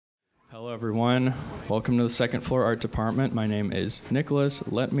Hello everyone, welcome to the second floor art department. My name is Nicholas.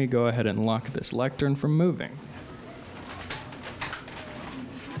 Let me go ahead and lock this lectern from moving.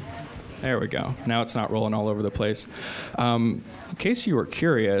 There we go, now it's not rolling all over the place. In case you were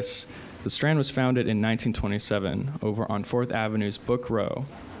curious, the Strand was founded in 1927 over on 4th Avenue's Book Row.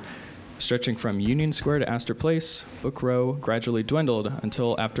 Stretching from Union Square to Astor Place, Book Row gradually dwindled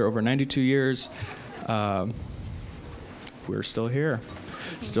until after over 92 years, we're still here.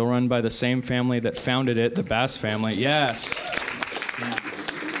 Still run by the same family that founded it, the Bass family. Yes.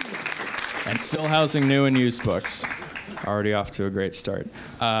 And still housing new and used books. Already off to a great start.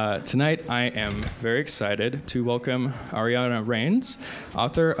 Tonight, I am very excited to welcome Ariana Reines,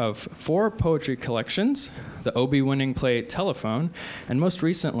 author of 4 poetry collections, the Obie-winning play Telephone, and most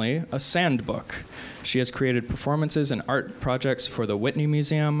recently, a sand book. She has created performances and art projects for the Whitney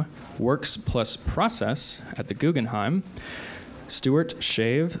Museum, Works Plus Process at the Guggenheim, Stuart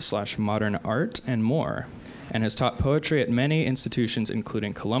Shave/Modern Art, and more, and has taught poetry at many institutions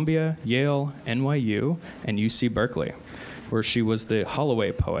including Columbia, Yale, NYU, and UC Berkeley, where she was the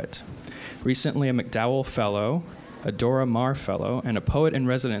Holloway Poet. Recently a MacDowell Fellow, a Dora Maar Fellow, and a poet in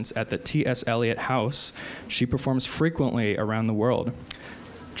residence at the T.S. Eliot House, she performs frequently around the world.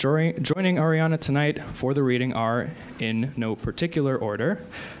 Joining Ariana tonight for the reading are, in no particular order,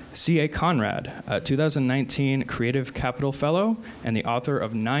 C.A. Conrad, a 2019 Creative Capital Fellow and the author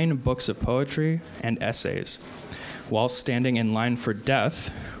of 9 books of poetry and essays. While standing in line for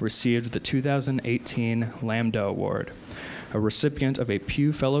death, received the 2018 Lambda Award. A recipient of a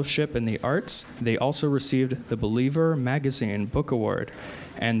Pew Fellowship in the Arts, they also received the Believer Magazine Book Award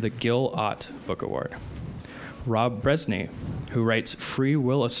and the Gil Ott Book Award. Rob Bresney, who writes Free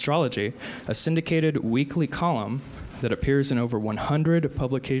Will Astrology, a syndicated weekly column that appears in over 100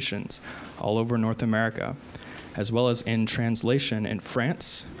 publications all over North America, as well as in translation in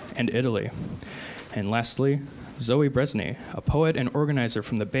France and Italy. And lastly, Zoe Bresney, a poet and organizer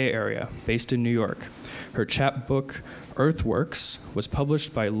from the Bay Area, based in New York. Her chapbook, Earthworks, was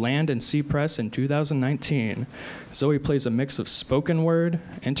published by Land and Sea Press in 2019. Zoe plays a mix of spoken word,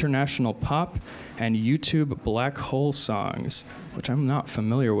 international pop, and YouTube black hole songs, which I'm not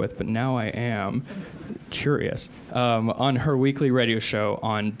familiar with, but now I am curious, on her weekly radio show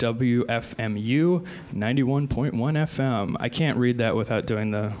on WFMU 91.1 FM. I can't read that without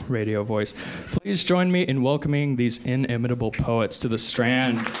doing the radio voice. Please join me in welcoming these inimitable poets to the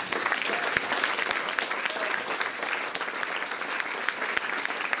Strand.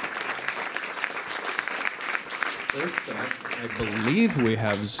 First up, I believe we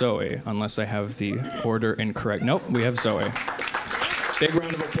have Zoe, unless I have the order incorrect. Nope, we have Zoe. Big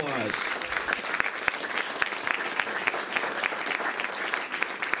round of applause.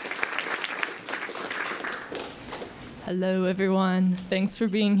 Hello, everyone. Thanks for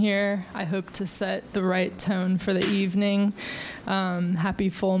being here. I hope to set the right tone for the evening. Happy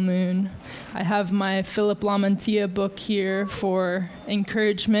full moon. I have my Philip Lamantia book here for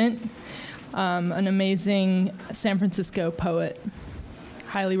encouragement, an amazing San Francisco poet.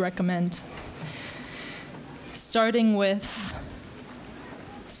 Highly recommend. Starting with,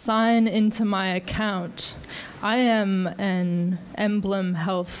 sign into my account. I am an Emblem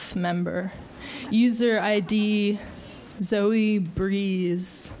Health member. User ID Zoe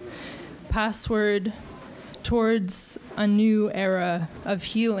Breeze. Password towards a new era of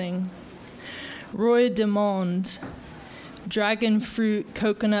healing. Roy de Monde. Dragon fruit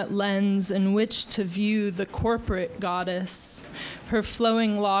coconut lens in which to view the corporate goddess. Her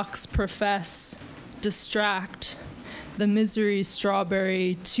flowing locks profess, distract, the misery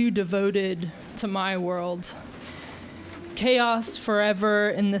strawberry too devoted to my world. Chaos forever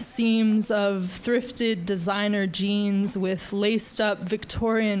in the seams of thrifted designer jeans with laced-up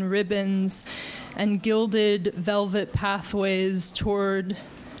Victorian ribbons and gilded velvet pathways toward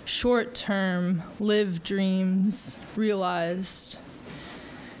short-term lived dreams realized.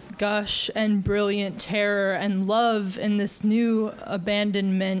 Gush and brilliant terror and love in this new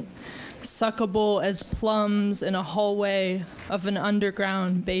abandonment, suckable as plums in a hallway of an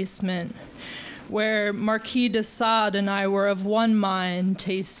underground basement, where Marquis de Sade and I were of one mind,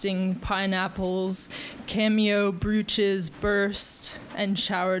 tasting pineapples, cameo brooches burst and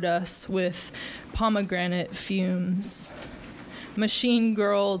showered us with pomegranate fumes. Machine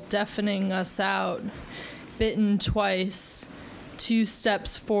girl deafening us out, bitten twice, 2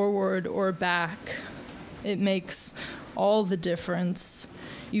 steps forward or back. It makes all the difference.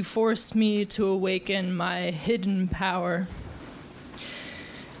 You force me to awaken my hidden power.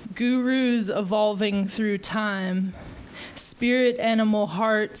 Gurus evolving through time, Spirit animal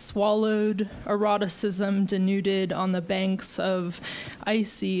heart swallowed, eroticism denuded on the banks of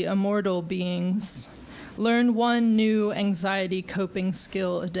icy immortal beings. Learn one new anxiety coping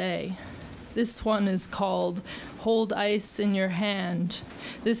skill a day. This one is called hold ice in your hand.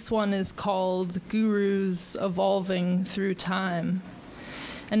 This one is called gurus evolving through time.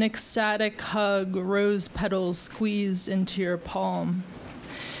 An ecstatic hug, rose petals squeezed into your palm.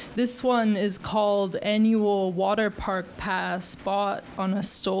 This one is called annual water park pass bought on a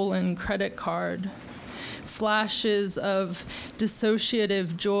stolen credit card. Flashes of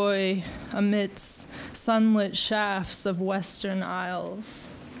dissociative joy amidst sunlit shafts of Western Isles.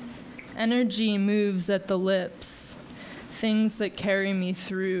 Energy moves at the lips, things that carry me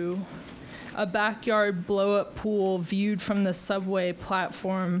through. A backyard blow-up pool viewed from the subway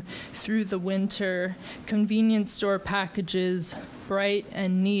platform through the winter, convenience store packages, bright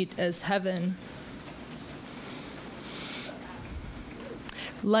and neat as heaven.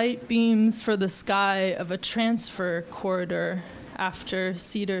 Light beams for the sky of a transfer corridor after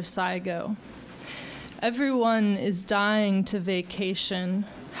Cedar Saigo. Everyone is dying to vacation,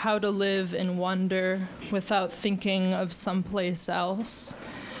 how to live in wonder without thinking of someplace else.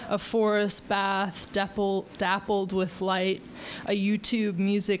 A forest bath dappled with light, a YouTube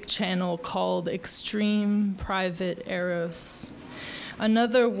music channel called Extreme Private Eros.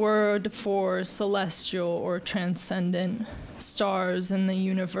 Another word for celestial or transcendent, stars in the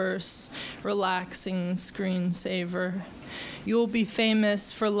universe, relaxing screensaver. You'll be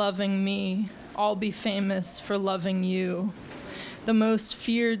famous for loving me, I'll be famous for loving you. The most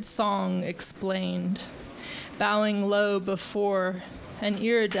feared song explained, bowing low before an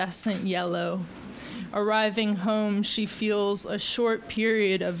iridescent yellow. Arriving home, she feels a short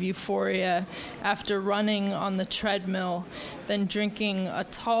period of euphoria after running on the treadmill, then drinking a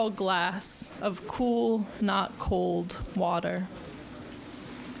tall glass of cool, not cold water.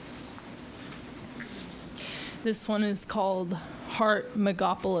 This one is called Heart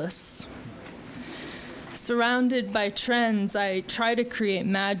Megapolis. Surrounded by trends, I try to create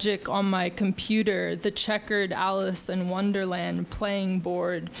magic on my computer, the checkered Alice in Wonderland playing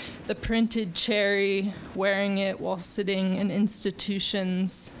board, the printed cherry, wearing it while sitting in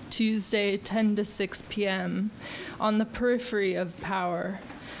institutions, Tuesday 10 to 6 p.m., on the periphery of power,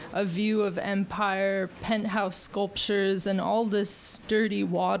 a view of empire, penthouse sculptures, and all this dirty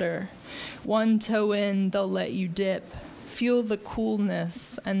water. One toe in, they'll let you dip. Feel the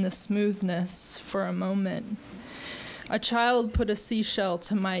coolness and the smoothness for a moment. A child put a seashell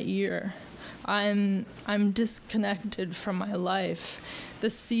to my ear. I'm disconnected from my life. The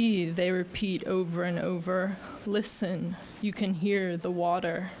sea, they repeat over and over. Listen, you can hear the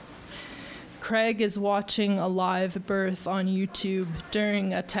water. Craig is watching a live birth on YouTube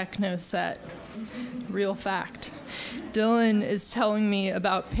during a techno set. Real fact. Dylan is telling me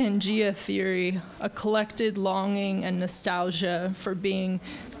about Pangea theory, a collected longing and nostalgia for being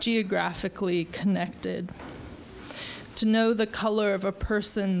geographically connected. To know the color of a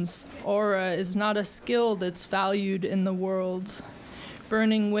person's aura is not a skill that's valued in the world.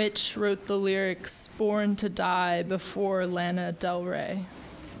 Burning Witch wrote the lyrics Born to Die before Lana Del Rey.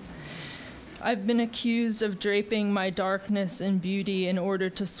 I've been accused of draping my darkness in beauty in order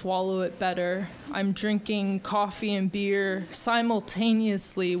to swallow it better. I'm drinking coffee and beer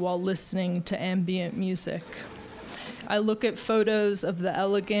simultaneously while listening to ambient music. I look at photos of the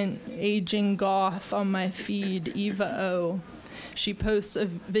elegant, aging goth on my feed, Eva O. She posts a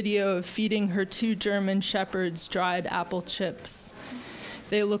video of feeding her 2 German shepherds dried apple chips.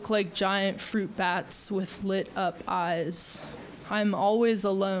 They look like giant fruit bats with lit up eyes. I'm always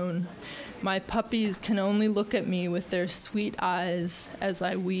alone. My puppies can only look at me with their sweet eyes as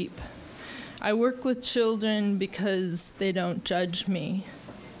I weep. I work with children because they don't judge me.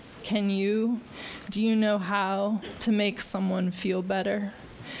 Can you? Do you know how to make someone feel better?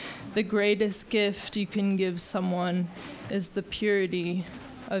 The greatest gift you can give someone is the purity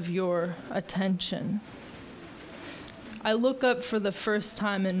of your attention. I look up for the first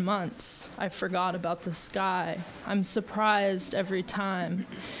time in months. I forgot about the sky. I'm surprised every time.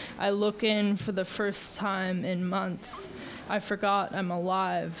 I look in for the first time in months. I forgot I'm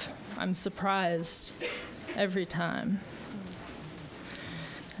alive. I'm surprised every time.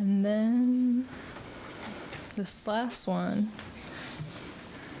 And then this last one.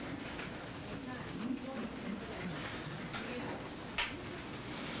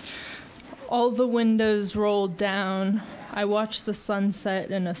 All the windows rolled down. I watched the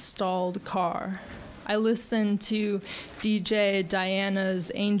sunset in a stalled car. I listened to DJ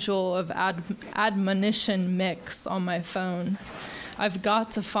Diana's Angel of Admonition mix on my phone. I've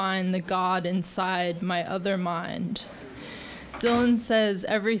got to find the God inside my other mind. Dylan says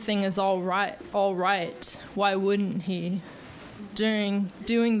everything is all right. Why wouldn't he? Doing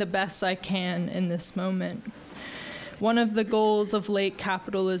the best I can in this moment. One of the goals of late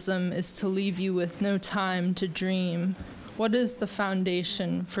capitalism is to leave you with no time to dream. What is the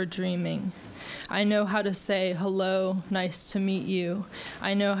foundation for dreaming? I know how to say hello, nice to meet you.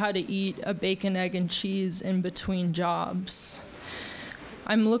 I know how to eat a bacon, egg, and cheese in between jobs.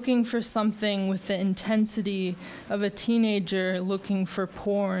 I'm looking for something with the intensity of a teenager looking for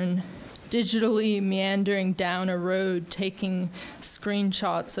porn, digitally meandering down a road, taking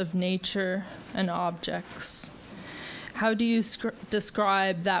screenshots of nature and objects. How do you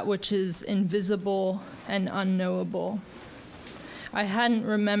describe that which is invisible and unknowable? I hadn't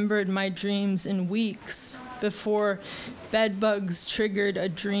remembered my dreams in weeks before bedbugs triggered a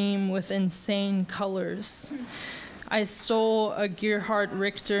dream with insane colors. I stole a Gerhard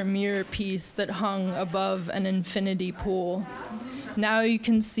Richter mirror piece that hung above an infinity pool. Now you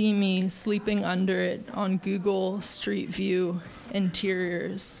can see me sleeping under it on Google Street View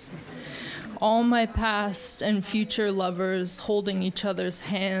interiors. All my past and future lovers holding each other's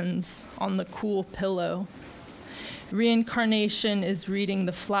hands on the cool pillow. Reincarnation is reading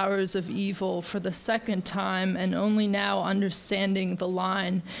The Flowers of Evil for the second time and only now understanding the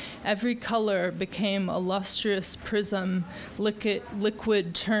line, every color became a lustrous prism,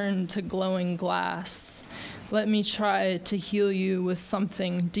 liquid turned to glowing glass. Let me try to heal you with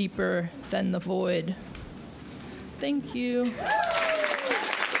something deeper than the void. Thank you.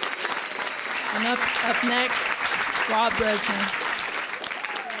 And up next, Rob Resnick.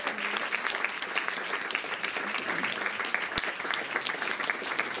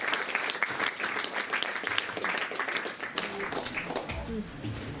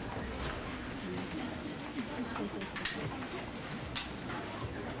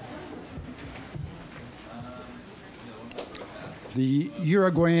 The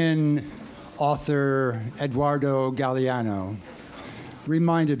Uruguayan author Eduardo Galeano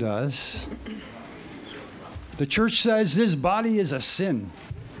reminded us, the church says this body is a sin.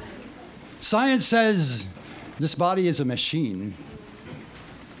 Science says this body is a machine.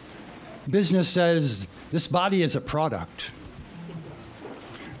 Business says this body is a product.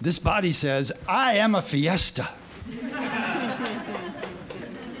 This body says, I am a fiesta.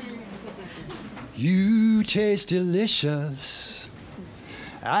 You taste delicious.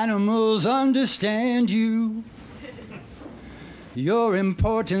 Animals understand you. Your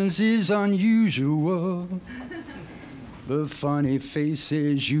importance is unusual. The funny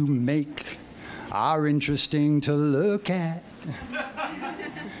faces you make are interesting to look at.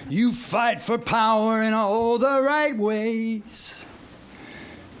 You fight for power in all the right ways.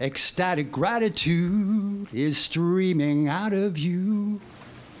 Ecstatic gratitude is streaming out of you.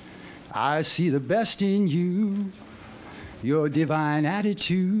 I see the best in you, your divine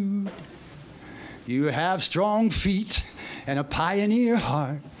attitude. You have strong feet and a pioneer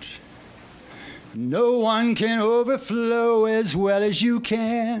heart. No one can overflow as well as you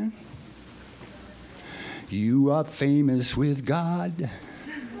can. You are famous with God.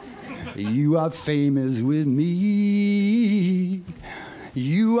 You are famous with me.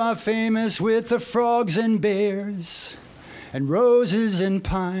 You are famous with the frogs and bears, and roses and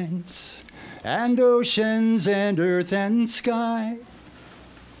pines, and oceans and earth and sky.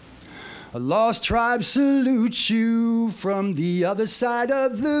 A lost tribe salutes you from the other side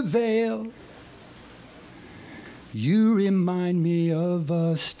of the veil. You remind me of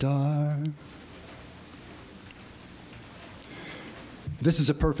a star. This is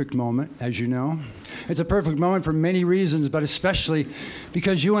a perfect moment, as you know. It's a perfect moment for many reasons, but especially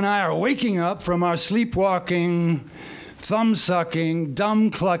because you and I are waking up from our sleepwalking, thumb-sucking,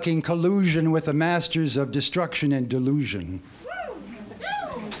 dumb-clucking collusion with the masters of destruction and delusion.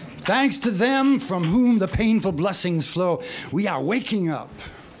 Thanks to them from whom the painful blessings flow, we are waking up.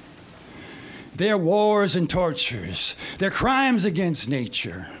 Their wars and tortures, their crimes against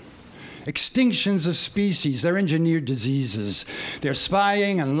nature, extinctions of species, their engineered diseases, their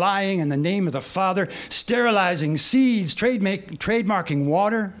spying and lying in the name of the Father, sterilizing seeds, trademarking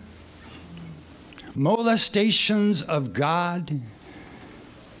water, molestations of God,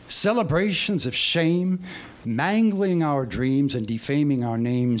 celebrations of shame, mangling our dreams and defaming our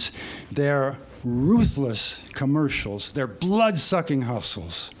names, their ruthless commercials, their blood-sucking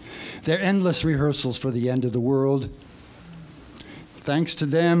hustles, their endless rehearsals for the end of the world. Thanks to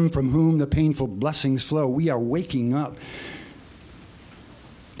them from whom the painful blessings flow, we are waking up.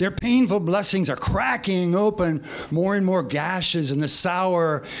 Their painful blessings are cracking open more and more gashes in the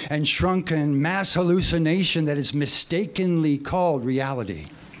sour and shrunken mass hallucination that is mistakenly called reality.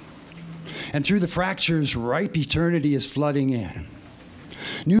 and through the fractures, ripe eternity is flooding in.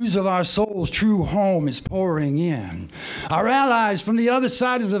 News of our soul's true home is pouring in. Our allies from the other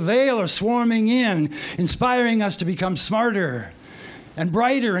side of the veil are swarming in, inspiring us to become smarter and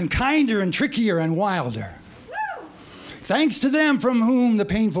brighter and kinder and trickier and wilder. Thanks to them from whom the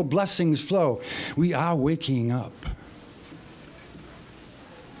painful blessings flow, we are waking up.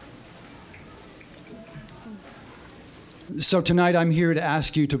 So tonight I'm here to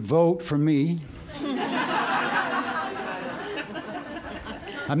ask you to vote for me.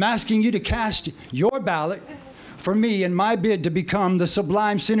 I'm asking you to cast your ballot for me in my bid to become the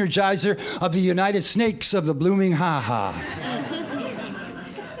sublime synergizer of the United Snakes of the Blooming Ha-Ha.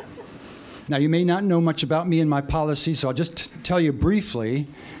 Now, you may not know much about me and my policy, so I'll just tell you briefly.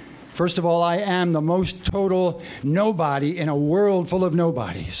 First of all, I am the most total nobody in a world full of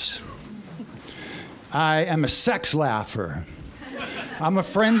nobodies. I am a sex laugher. I'm a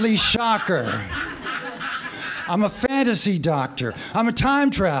friendly shocker. I'm a fantasy doctor. I'm a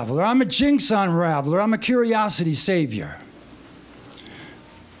time traveler. I'm a jinx unraveler. I'm a curiosity savior.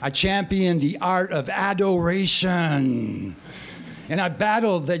 I champion the art of adoration. And I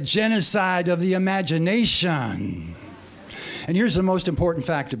battle the genocide of the imagination. And here's the most important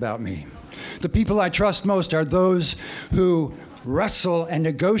fact about me. The people I trust most are those who wrestle and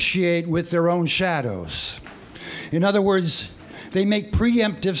negotiate with their own shadows. In other words, they make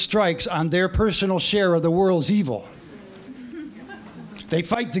preemptive strikes on their personal share of the world's evil. They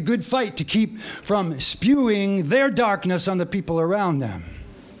fight the good fight to keep from spewing their darkness on the people around them.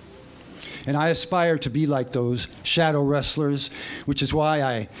 And I aspire to be like those shadow wrestlers, which is why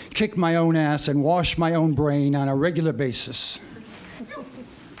I kick my own ass and wash my own brain on a regular basis.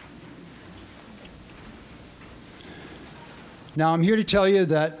 Now, I'm here to tell you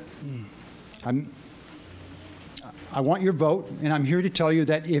that I want your vote, and I'm here to tell you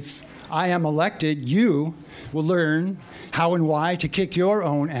that if I am elected, you will learn how and why to kick your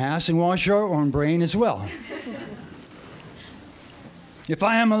own ass and wash your own brain as well. If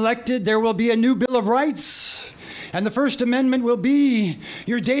I am elected, there will be a new Bill of Rights, and the First Amendment will be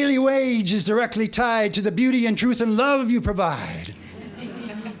your daily wage is directly tied to the beauty and truth and love you provide.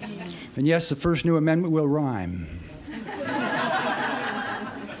 And yes, the first new amendment will rhyme.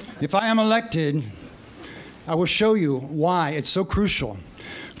 If I am elected, I will show you why it's so crucial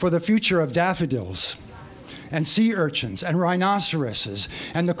for the future of daffodils and sea urchins and rhinoceroses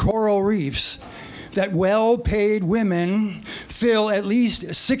and the coral reefs that well-paid women fill at least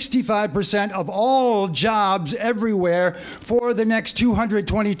 65% of all jobs everywhere for the next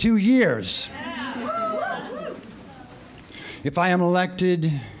 222 years. If I am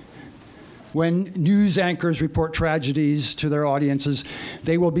elected, when news anchors report tragedies to their audiences,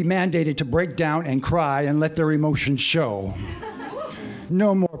 they will be mandated to break down and cry and let their emotions show.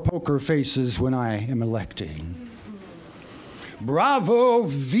 No more poker faces when I am elected. Bravo,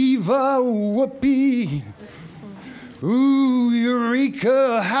 viva, whoopee. Ooh,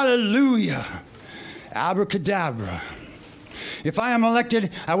 eureka, hallelujah, abracadabra. If I am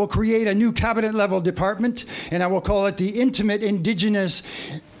elected, I will create a new cabinet-level department, and I will call it the Intimate Indigenous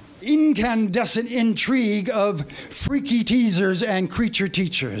Incandescent Intrigue of Freaky Teasers and Creature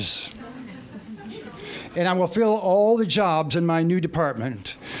Teachers. And I will fill all the jobs in my new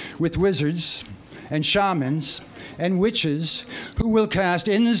department with wizards and shamans and witches who will cast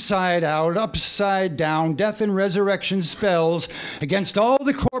inside out, upside down, death and resurrection spells against all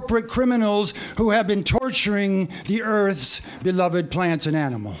the corporate criminals who have been torturing the earth's beloved plants and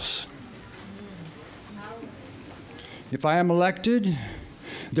animals. If I am elected,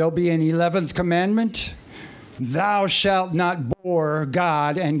 there'll be an 11th commandment: thou shalt not bore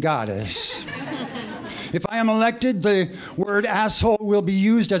God and goddess. If I am elected, the word asshole will be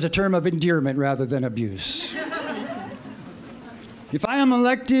used as a term of endearment rather than abuse. If I am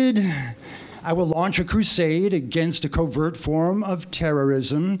elected, I will launch a crusade against a covert form of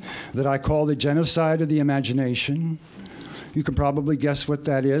terrorism that I call the genocide of the imagination. You can probably guess what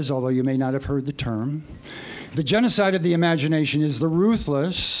that is, although you may not have heard the term. The genocide of the imagination is the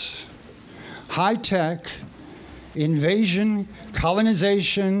ruthless, high-tech invasion,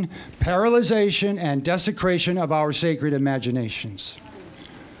 colonization, paralyzation, and desecration of our sacred imaginations.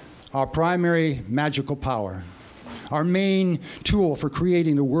 Our primary magical power, our main tool for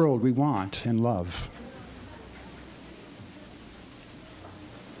creating the world we want and love.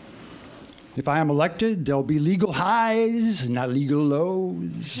 If I am elected, there'll be legal highs, not legal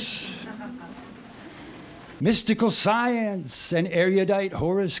lows. Mystical science and erudite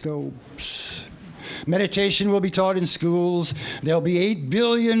horoscopes. Meditation will be taught in schools. There'll be 8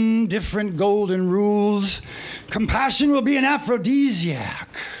 billion different golden rules. Compassion will be an aphrodisiac.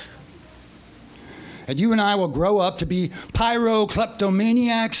 And you and I will grow up to be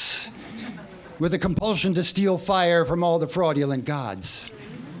pyro-kleptomaniacs with a compulsion to steal fire from all the fraudulent gods.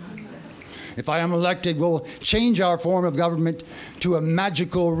 If I am elected, we'll change our form of government to a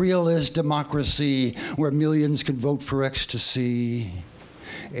magical realist democracy where millions can vote for ecstasy.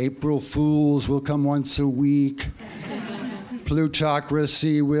 April Fools will come once a week.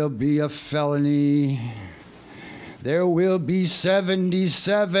 Plutocracy will be a felony. There will be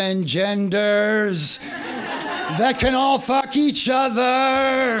 77 genders that can all fuck each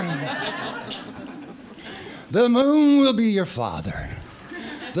other. The moon will be your father.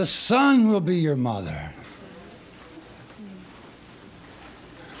 The sun will be your mother.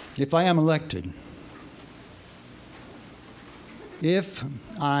 If I am elected,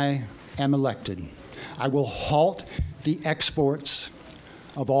 I will halt the exports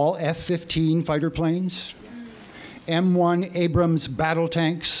of all F-15 fighter planes, M1 Abrams battle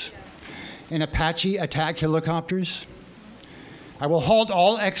tanks, and Apache attack helicopters. I will halt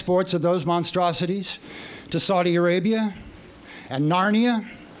all exports of those monstrosities to Saudi Arabia and Narnia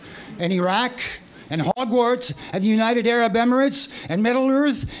and Iraq and Hogwarts and the United Arab Emirates and Middle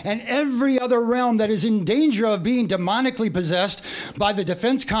Earth and every other realm that is in danger of being demonically possessed by the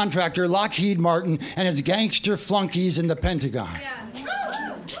defense contractor Lockheed Martin and his gangster flunkies in the Pentagon. Yeah.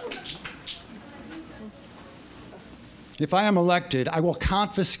 If I am elected, I will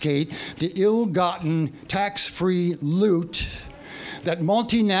confiscate the ill-gotten tax-free loot that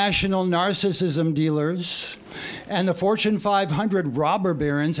multinational narcissism dealers and the Fortune 500 robber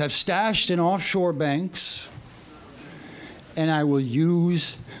barons have stashed in offshore banks, and I will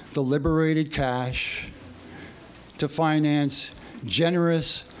use the liberated cash to finance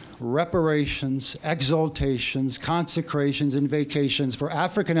generous reparations, exaltations, consecrations, and vacations for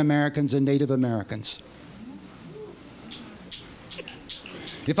African Americans and Native Americans.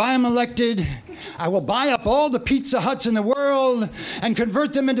 If I am elected, I will buy up all the Pizza Huts in the world and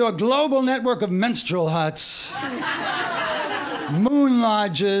convert them into a global network of menstrual huts, moon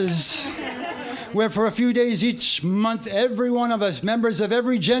lodges, where for a few days each month, every one of us, members of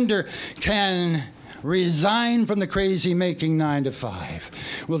every gender, can resign from the crazy-making 9 to 5.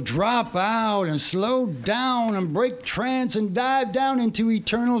 We'll drop out and slow down and break trance and dive down into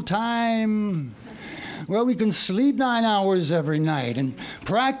eternal time, where we can sleep 9 hours every night and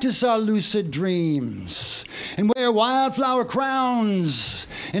practice our lucid dreams and wear wildflower crowns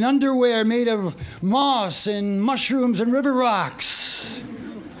and underwear made of moss and mushrooms and river rocks.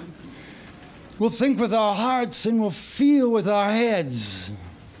 We'll think with our hearts and we'll feel with our heads.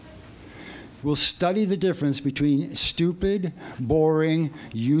 We'll study the difference between stupid, boring,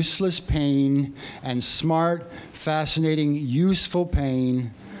 useless pain and smart, fascinating, useful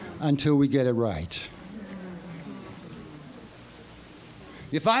pain until we get it right.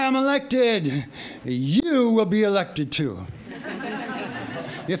 If I am elected, you will be elected too.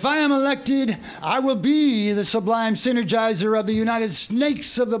 If I am elected, I will be the sublime synergizer of the United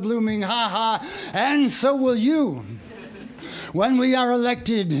Snakes of the Blooming Ha-Ha, and so will you. When we are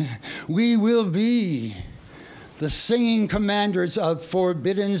elected, we will be the singing commanders of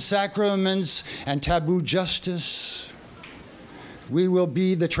forbidden sacraments and taboo justice. We will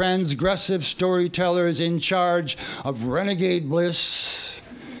be the transgressive storytellers in charge of renegade bliss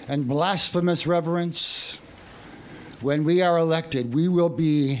and blasphemous reverence. When we are elected, we will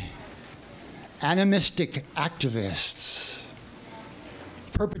be animistic activists,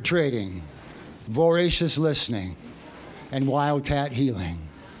 perpetrating voracious listening and wildcat healing.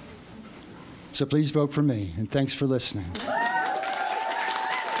 So please vote for me, and thanks for listening.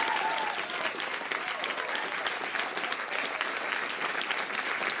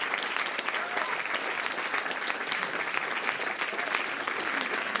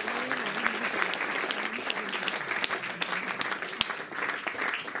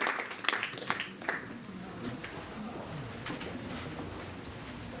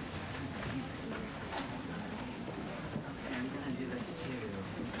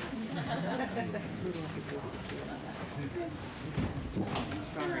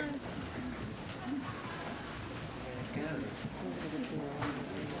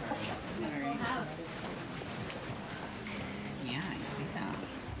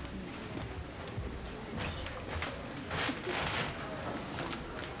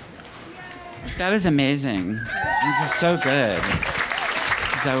 That was amazing. You were so good,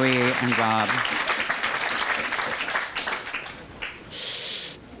 Zoe and Rob.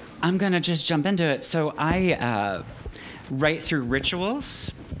 I'm gonna just jump into it. So I write through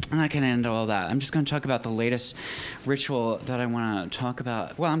rituals, I'm not going to end all that. I'm just going to talk about the latest ritual that I want to talk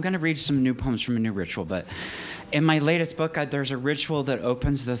about. Well, I'm going to read some new poems from a new ritual, but in my latest book, there's a ritual that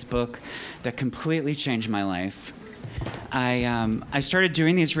opens this book that completely changed my life. I started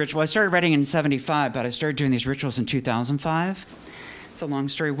doing these rituals. I started writing in 75, but I started doing these rituals in 2005. It's a long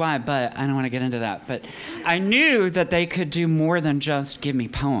story why, but I don't want to get into that. But I knew that they could do more than just give me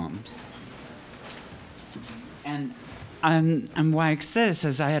poems. And why I say this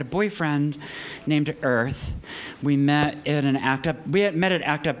is I had a boyfriend named Earth. We met at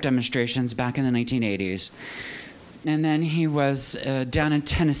ACT UP demonstrations back in the 1980s. And then he was down in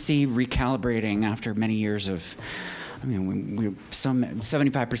Tennessee recalibrating after many years of,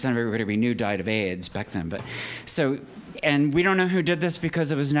 75% of everybody we knew died of AIDS back then. And we don't know who did this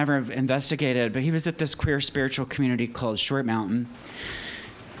because it was never investigated, but he was at this queer spiritual community called Short Mountain.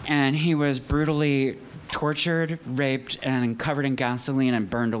 And he was brutally tortured, raped, and covered in gasoline and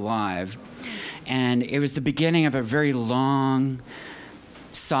burned alive. And it was the beginning of a very long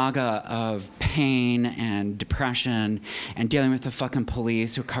saga of pain and depression and dealing with the fucking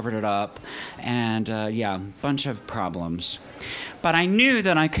police who covered it up. And a bunch of problems. But I knew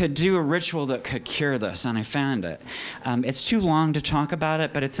that I could do a ritual that could cure this, and I found it. It's too long to talk about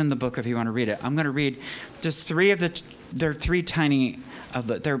it, but it's in the book if you want to read it. I'm going to read just they're tiny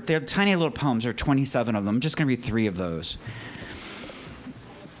little poems. There are 27 of them. I'm just going to read 3 of those.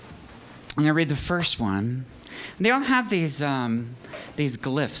 I'm going to read the first one. They all have these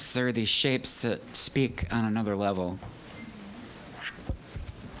glyphs. They're these shapes that speak on another level.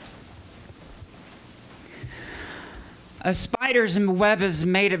 A spider's web is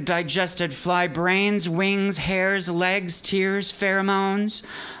made of digested fly brains, wings, hairs, legs, tears, pheromones,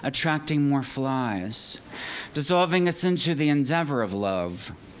 attracting more flies, dissolving us into the endeavor of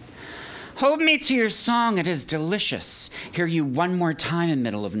love. Hold me to your song, it is delicious. Hear you one more time in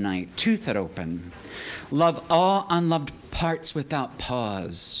middle of night, tooth it open. Love all unloved parts without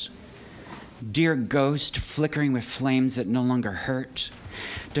pause. Dear ghost, flickering with flames that no longer hurt,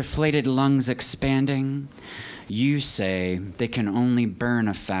 deflated lungs expanding. You say they can only burn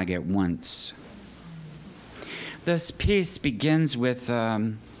a faggot once. This piece begins with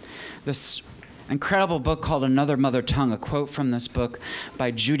this incredible book called Another Mother Tongue, a quote from this book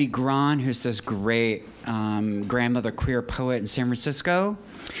by Judy Grahn, who's this great grandmother queer poet in San Francisco.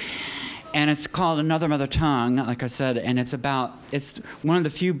 And it's called Another Mother Tongue, like I said, and it's one of the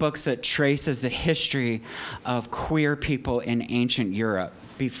few books that traces the history of queer people in ancient Europe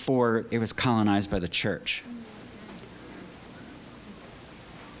before it was colonized by the church.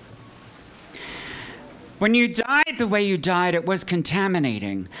 When you died the way you died, it was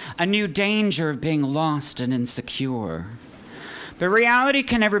contaminating, a new danger of being lost and insecure. But reality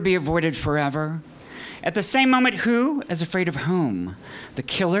can never be avoided forever. At the same moment, who is afraid of whom? The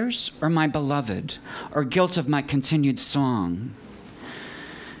killers or my beloved, or guilt of my continued song?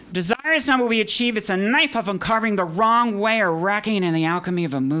 Desire is not what we achieve, it's a knife of uncarving the wrong way or racking in the alchemy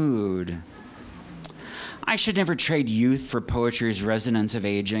of a mood. I should never trade youth for poetry's resonance of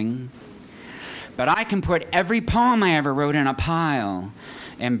aging. But I can put every poem I ever wrote in a pile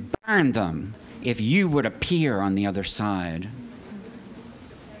and burn them if you would appear on the other side.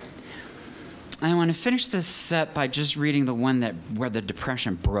 I want to finish this set by just reading the one where the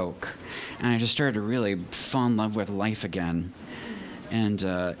depression broke. And I just started to really fall in love with life again. And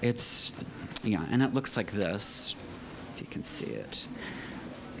and it looks like this, if you can see it.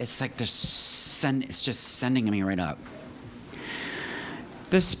 It's like it's just sending me right up.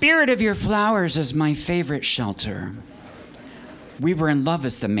 The spirit of your flowers is my favorite shelter. We were in love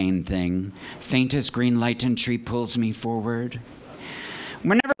is the main thing. Faintest green light and tree pulls me forward.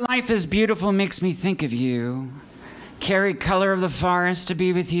 Whenever life is beautiful makes me think of you. Carry color of the forest to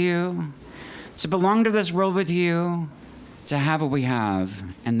be with you. To belong to this world with you. To have what we have,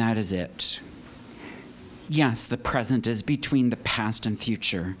 and that is it. Yes, the present is between the past and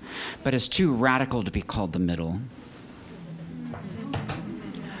future, but it's too radical to be called the middle.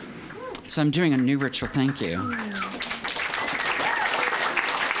 So I'm doing a new ritual. Thank you.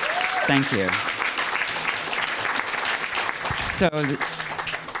 Thank you. So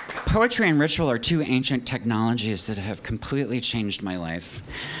poetry and ritual are 2 ancient technologies that have completely changed my life.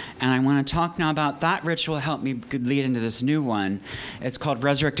 And I want to talk now about that ritual helped me lead into this new one. It's called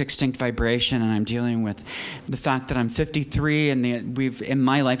Resurrect Extinct Vibration, and I'm dealing with the fact that I'm 53, and in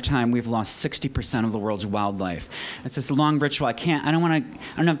my lifetime, we've lost 60% of the world's wildlife. It's this long ritual. I don't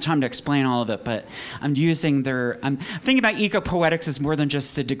have time to explain all of it, but I'm thinking about eco-poetics as more than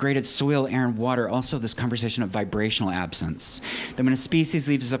just the degraded soil, air, and water, also this conversation of vibrational absence. That when a species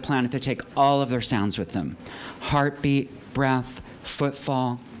leaves the planet, they take all of their sounds with them. Heartbeat, breath,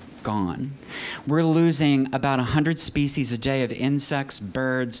 footfall, gone. We're losing about 100 species a day of insects,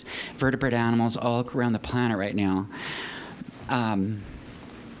 birds, vertebrate animals all around the planet right now. And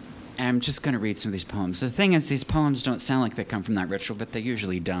I'm just going to read some of these poems. The thing is, these poems don't sound like they come from that ritual, but they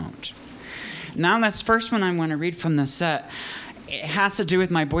usually don't. Now, this first one I want to read from the set, it has to do with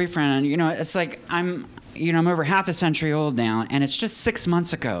my boyfriend. And, it's like I'm over half a century old now, and it's just 6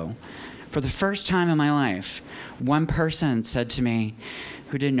 months ago, for the first time in my life, one person said to me,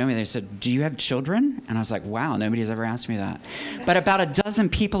 who didn't know me, they said, "Do you have children?" And I was like, wow, nobody's ever asked me that. But about a dozen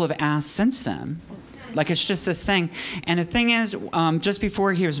people have asked since then. Like, it's just this thing. And the thing is, just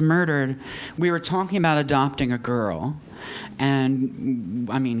before he was murdered, we were talking about adopting a girl. And,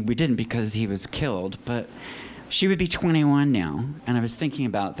 I mean, we didn't because he was killed, but she would be 21 now. And I was thinking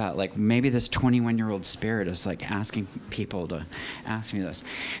about that, like, maybe this 21-year-old spirit is, like, asking people to ask me this.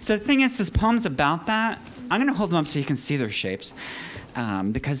 So the thing is, this poem's about that. I'm going to hold them up so you can see their shapes,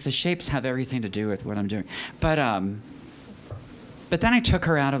 because the shapes have everything to do with what I'm doing. But then I took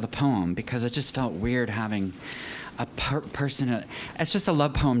her out of the poem because it just felt weird having a person. It's just a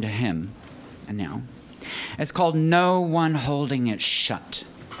love poem to him. And now, it's called "No One Holding It Shut."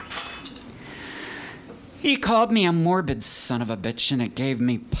 He called me a morbid son of a bitch, and it gave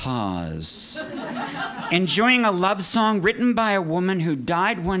me pause. Enjoying a love song written by a woman who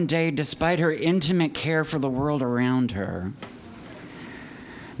died one day despite her intimate care for the world around her.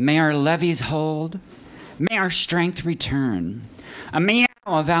 May our levees hold. May our strength return. A meow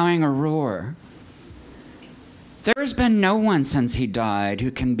avowing a roar. There has been no one since he died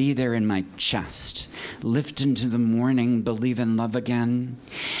who can be there in my chest, lift into the morning, believe in love again.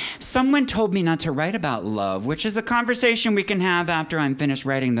 Someone told me not to write about love, which is a conversation we can have after I'm finished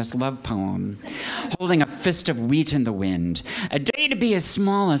writing this love poem, holding a fist of wheat in the wind, a day to be as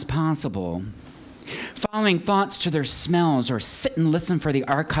small as possible, following thoughts to their smells, or sit and listen for the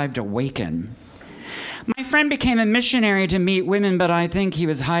archive to awaken. My friend became a missionary to meet women, but I think he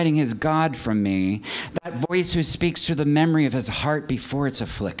was hiding his God from me, that voice who speaks to the memory of his heart before its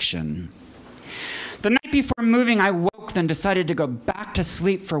affliction. The night before moving, I woke, then decided to go back to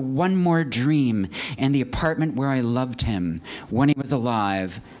sleep for one more dream in the apartment where I loved him when he was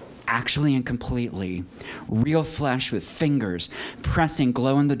alive, actually and completely, real flesh with fingers pressing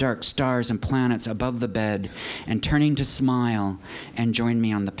glow-in-the-dark stars and planets above the bed and turning to smile and join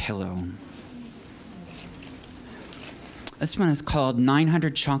me on the pillow. This one is called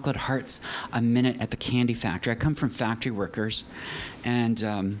 900 Chocolate Hearts a Minute at the Candy Factory. I come from factory workers,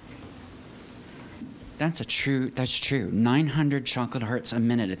 and that's true. 900 chocolate hearts a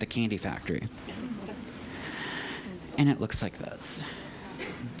minute at the candy factory. And it looks like this.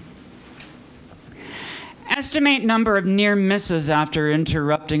 Estimate number of near misses after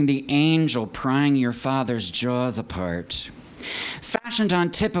interrupting the angel prying your father's jaws apart. Fashioned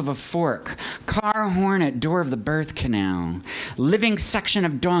on tip of a fork, car horn at door of the birth canal, living section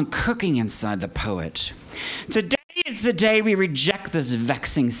of dawn cooking inside the poet. Today is the day we reject this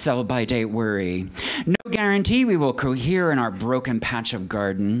vexing sell-by-date worry. No guarantee we will cohere in our broken patch of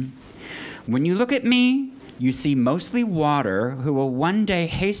garden. When you look at me, you see mostly water who will one day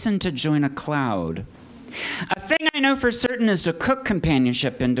hasten to join a cloud. A thing I know for certain is to cook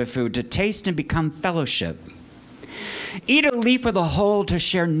companionship into food, to taste and become fellowship. Eat a leaf with a hole to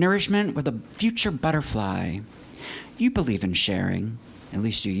share nourishment with a future butterfly. You believe in sharing, at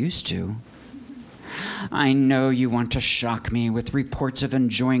least you used to. I know you want to shock me with reports of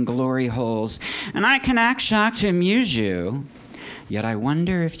enjoying glory holes, and I can act shocked to amuse you. Yet I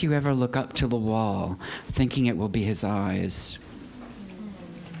wonder if you ever look up to the wall, thinking it will be his eyes.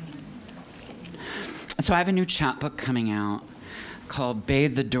 So I have a new chapbook coming out called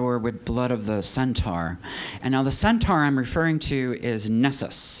Bathe the Door with Blood of the Centaur. And now the centaur I'm referring to is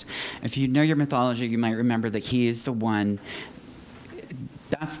Nessus. If you know your mythology, you might remember that he is the one,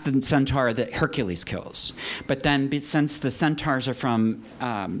 that's the centaur that Hercules kills. But then since the centaurs are from,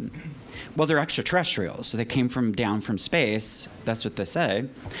 well, they're extraterrestrials, so they came down from space, that's what they say.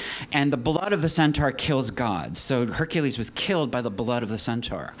 And the blood of the centaur kills gods. So Hercules was killed by the blood of the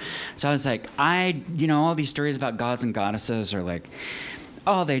centaur. So I was like, all these stories about gods and goddesses are like,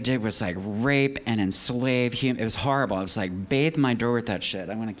 all they did was like rape and enslave humans. It was horrible. I was like, bathe my door with that shit.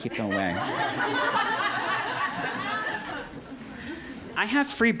 I want to keep them away. I have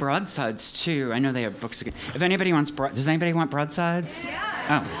free broadsides too. I know they have books. If anybody wants, does anybody want broadsides?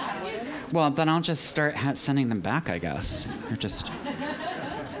 Yeah. Oh. Well, then I'll just start sending them back, I guess. Or just,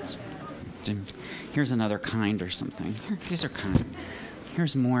 here's another kind or something. Here, these are kind.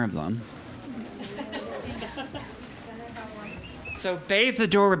 Here's more of them. So bathe the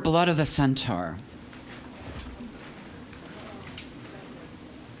door with blood of the centaur.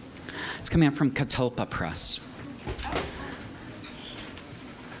 coming up from Catalpa Press.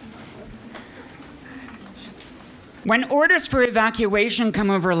 When orders for evacuation come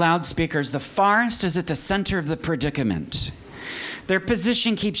over loudspeakers, the forest is at the center of the predicament. Their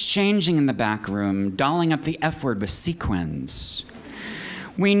position keeps changing in the back room, dolling up the F word with sequins.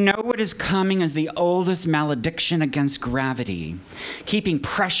 We know what is coming as the oldest malediction against gravity, keeping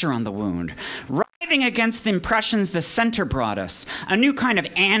pressure on the wound, writhing against the impressions the center brought us, a new kind of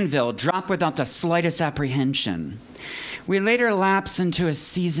anvil dropped without the slightest apprehension. We later lapse into a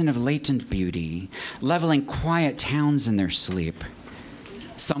season of latent beauty, leveling quiet towns in their sleep.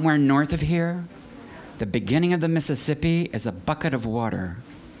 Somewhere north of here, the beginning of the Mississippi is a bucket of water.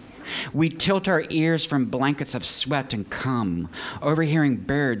 We tilt our ears from blankets of sweat and cum, overhearing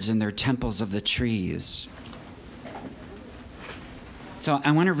birds in their temples of the trees. So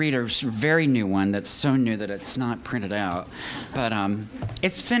I want to read a very new one that's so new that it's not printed out. But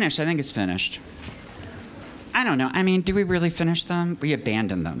it's finished. I think it's finished. I don't know. I mean, do we really finish them? We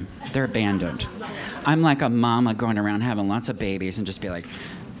abandon them. They're abandoned. I'm like a mama going around having lots of babies and just be like,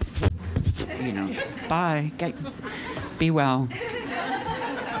 you know, bye. Be well.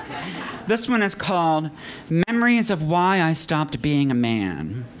 This one is called Memories of Why I Stopped Being a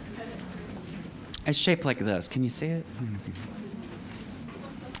Man. It's shaped like this. Can you see it?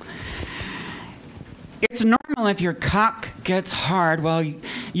 It's normal if your cock gets hard while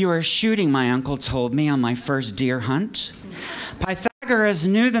you are shooting, my uncle told me on my first deer hunt. Pythagoras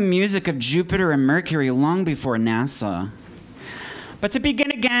knew the music of Jupiter and Mercury long before NASA. But to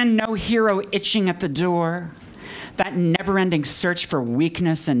begin again, no hero itching at the door. That never-ending search for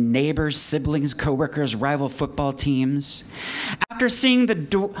weakness in neighbors, siblings, coworkers, rival football teams. After seeing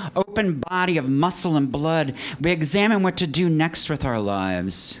the open body of muscle and blood, we examine what to do next with our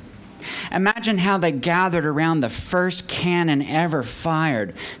lives. Imagine how they gathered around the first cannon ever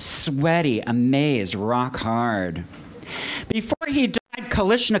fired, sweaty, amazed, rock hard. Before he died,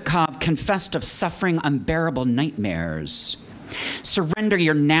 Kalishnikov confessed of suffering unbearable nightmares. Surrender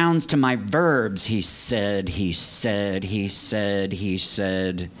your nouns to my verbs, he said, he said, he said, he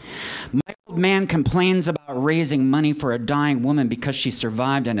said. My old man complains about raising money for a dying woman because she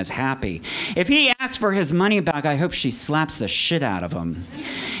survived and is happy. If he asks for his money back, I hope she slaps the shit out of him.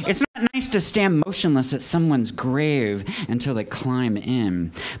 It's not nice to stand motionless at someone's grave until they climb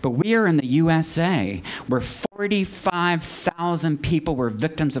in. But we are in the USA, where 45,000 people were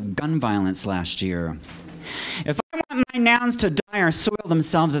victims of gun violence last year. If I want my nouns to die or soil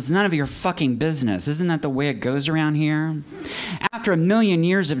themselves, it's none of your fucking business. Isn't that the way it goes around here? After 1,000,000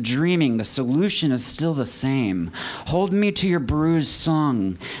 years of dreaming, the solution is still the same. Hold me to your bruised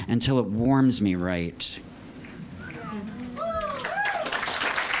song until it warms me right.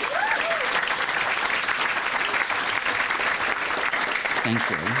 Thank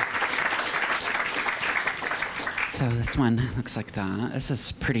you. So this one looks like that. This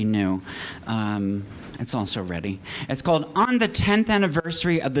is pretty new. It's also ready. It's called On the 10th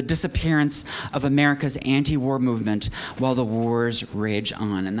Anniversary of the Disappearance of America's Anti-War Movement While the Wars Rage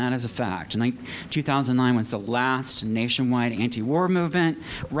On. And that is a fact. 2009 was the last nationwide anti-war movement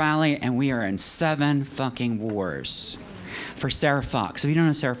rally, and we are in 7 fucking wars. For Sarah Fox. If you don't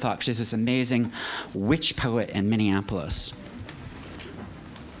know Sarah Fox, she's this amazing witch poet in Minneapolis.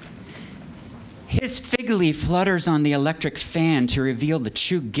 His fig leaf flutters on the electric fan to reveal the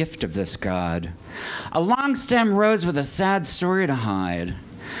true gift of this god. A long stem rose with a sad story to hide.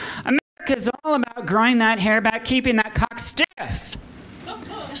 America is all about growing that hair back, keeping that cock stiff.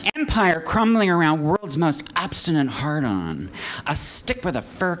 Empire crumbling around world's most obstinate hard-on. A stick with a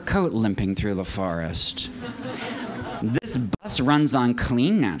fur coat limping through the forest. This bus runs on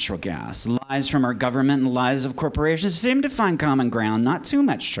clean natural gas. Lies from our government and lies of corporations seem to find common ground, not too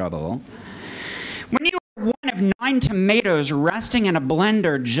much trouble. When you are one of 9 tomatoes resting in a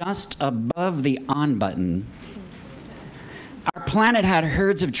blender just above the on button, our planet had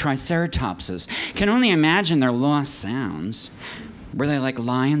herds of triceratopses. Can only imagine their lost sounds. Were they like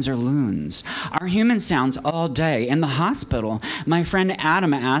lions or loons? Our human sounds all day. In the hospital, my friend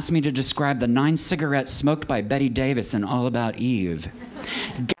Adam asked me to describe the 9 cigarettes smoked by Betty Davis in All About Eve.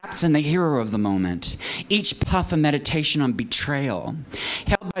 Gaps in the hero of the moment. Each puff a meditation on betrayal.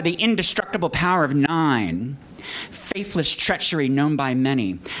 Held by the indestructible power of 9. Faithless treachery known by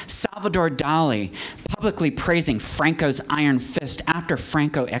many. Salvador Dali publicly praising Franco's iron fist after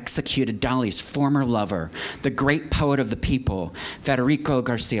Franco executed Dali's former lover, the great poet of the people, Federico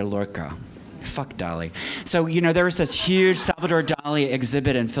Garcia Lorca. Fuck Dali. So, there was this huge Salvador Dali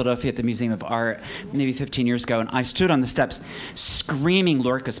exhibit in Philadelphia at the Museum of Art maybe 15 years ago, and I stood on the steps screaming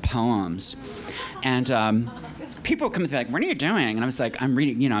Lorca's poems. And people would come and be like, what are you doing? And I was like, I'm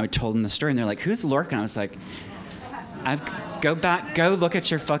reading, I told them the story, and they're like, who's Lorcan? I was like, go look at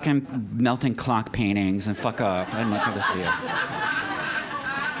your fucking melting clock paintings and fuck off. I didn't look at this video.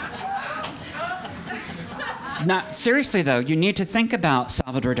 Now, seriously though, you need to think about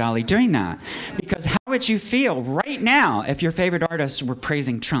Salvador Dali doing that. Because how would you feel right now if your favorite artists were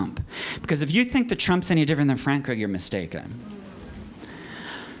praising Trump? Because if you think that Trump's any different than Franco, you're mistaken.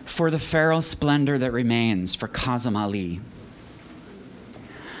 For the feral splendor that remains, for Kazem Ali.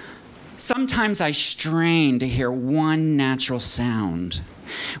 Sometimes I strain to hear one natural sound.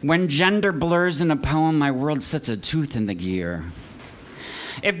 When gender blurs in a poem, my world sets a tooth in the gear.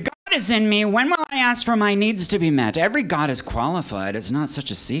 If God is in me, when will I ask for my needs to be met? Every God is qualified. It's not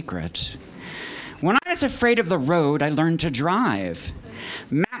such a secret. When I was afraid of the road, I learned to drive.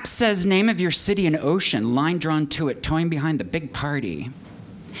 Map says name of your city and ocean, line drawn to it, towing behind the big party.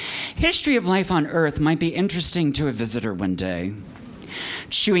 History of life on Earth might be interesting to a visitor one day.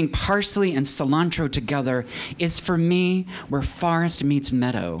 Chewing parsley and cilantro together is, for me, where forest meets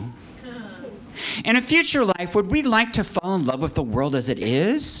meadow. In a future life, would we like to fall in love with the world as it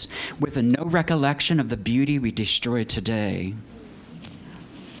is, with a no recollection of the beauty we destroy today?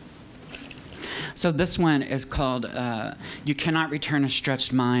 So this one is called You Cannot Return a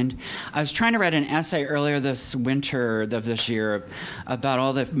Stretched Mind. I was trying to write an essay earlier this winter of this year about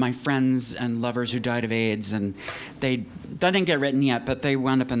all my friends and lovers who died of AIDS, and that didn't get written yet, but they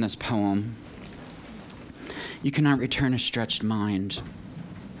wound up in this poem. You cannot return a stretched mind.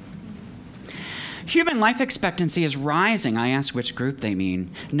 Human life expectancy is rising. I ask which group they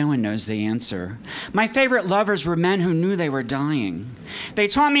mean. No one knows the answer. My favorite lovers were men who knew they were dying. They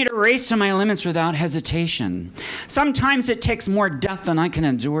taught me to race to my limits without hesitation. Sometimes it takes more death than I can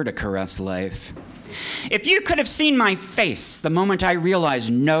endure to caress life. If you could have seen my face the moment I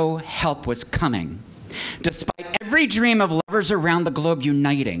realized no help was coming, despite every dream of lovers around the globe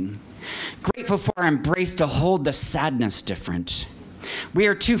uniting, grateful for our embrace to hold the sadness different. We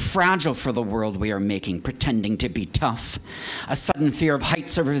are too fragile for the world we are making, pretending to be tough. A sudden fear of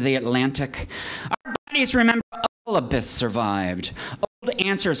heights over the Atlantic. Our bodies remember all abyss survived. Old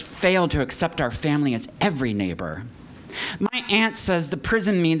answers failed to accept our family as every neighbor. My aunt says the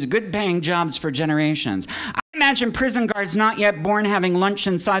prison means good-paying jobs for generations. I imagine prison guards not yet born having lunch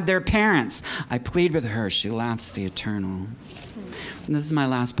inside their parents. I plead with her. She laughs the eternal. And this is my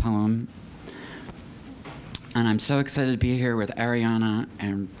last poem. And I'm so excited to be here with Ariana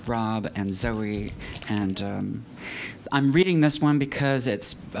and Rob and Zoe. And I'm reading this one because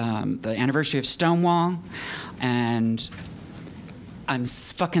it's the anniversary of Stonewall. And I'm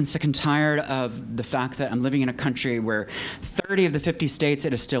fucking sick and tired of the fact that I'm living in a country where 30 of the 50 states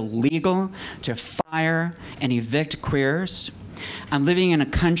it is still legal to fire and evict queers. I'm living in a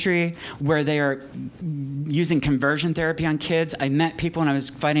country where they are using conversion therapy on kids. I met people when I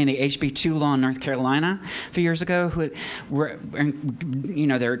was fighting the HB2 law in North Carolina a few years ago who were,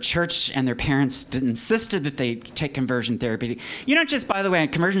 their church and their parents insisted that they take conversion therapy. You don't just, by the way,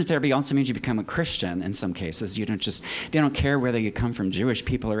 conversion therapy also means you become a Christian in some cases. You don't just, they don't care whether you come from Jewish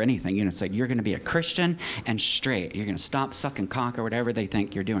people or anything. It's like you're going to be a Christian and straight. You're going to stop sucking cock or whatever they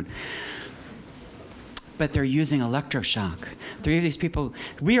think you're doing. But they're using electroshock. 3 of these people,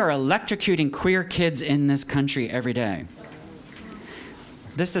 we are electrocuting queer kids in this country every day.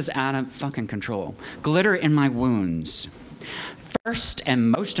 This is out of fucking control. Glitter in my wounds. First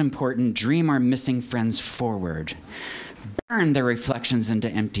and most important, dream our missing friends forward. Burn their reflections into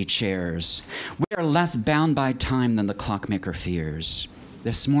empty chairs. We are less bound by time than the clockmaker fears.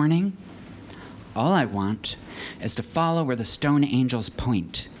 This morning, all I want is to follow where the stone angels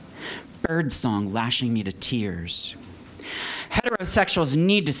point. Birdsong lashing me to tears. Heterosexuals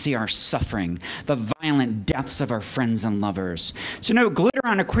need to see our suffering, the violent deaths of our friends and lovers. So no, glitter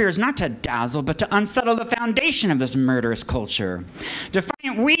on a queer is not to dazzle, but to unsettle the foundation of this murderous culture.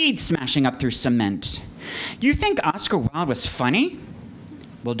 Defiant weeds smashing up through cement. You think Oscar Wilde was funny?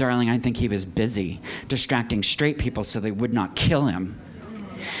 Well, darling, I think he was busy, distracting straight people so they would not kill him.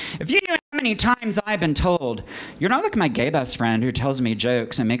 If you knew how many times I've been told, you're not like my gay best friend who tells me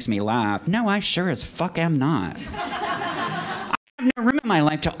jokes and makes me laugh. No, I sure as fuck am not. I have no room in my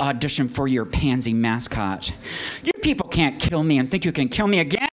life to audition for your pansy mascot. You people can't kill me and think you can kill me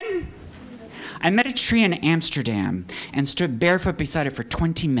again? I met a tree in Amsterdam and stood barefoot beside it for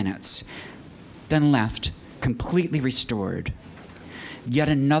 20 minutes, then left, completely restored. Yet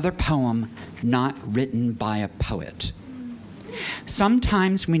another poem not written by a poet.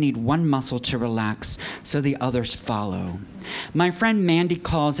 Sometimes we need one muscle to relax so the others follow. My friend Mandy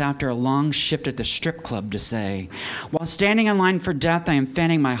calls after a long shift at the strip club to say, while standing in line for death, I am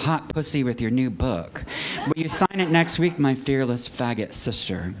fanning my hot pussy with your new book. Will you sign it next week, my fearless faggot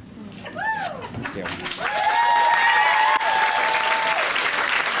sister? Thank you.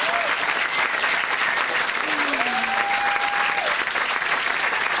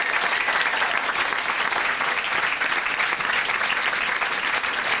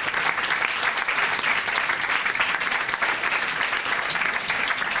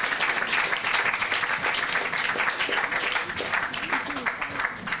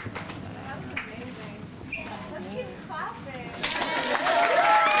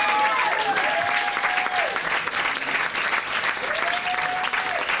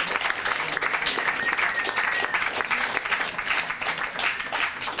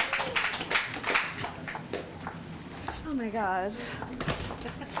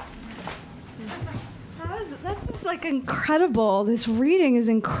 That's like incredible. This reading is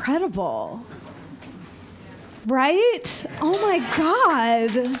incredible. Right? Oh my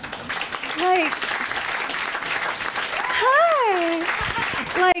God. Like, hi.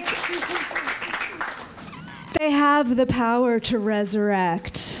 Like, they have the power to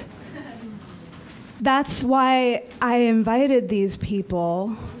resurrect. That's why I invited these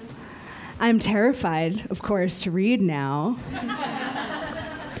people. I'm terrified, of course, to read now.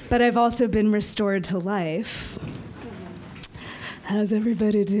 But I've also been restored to life. How's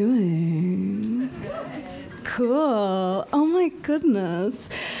everybody doing? Cool. Oh my goodness.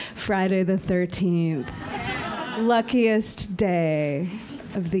 Friday the 13th. Luckiest day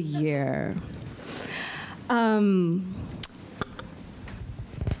of the year. I'm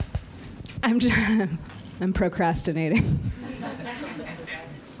procrastinating.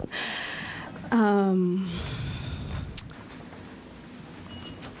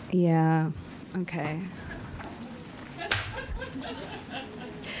 Yeah, okay.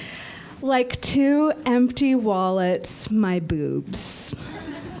 Like two empty wallets, my boobs.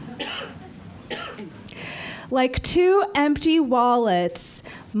 Like two empty wallets,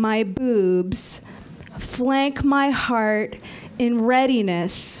 my boobs flank my heart in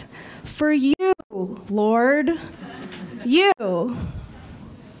readiness for you, Lord. You. For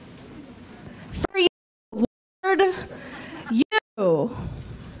you, Lord. You.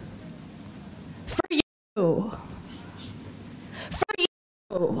 For you. For you.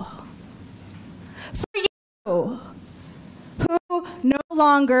 For you. Who no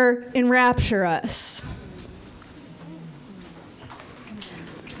longer enrapture us.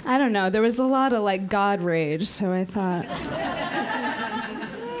 I don't know, there was a lot of like God rage, so I thought.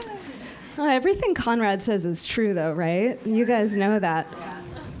 Well, everything Conrad says is true though, right? You guys know that.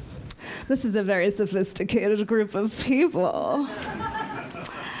 This is a very sophisticated group of people.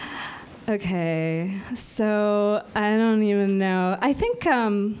 Okay, so I don't even know. I think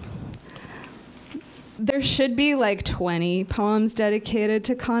there should be like 20 poems dedicated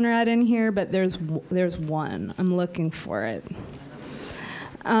to Conrad in here, but there's one. I'm looking for it.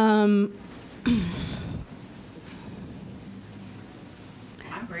 I'm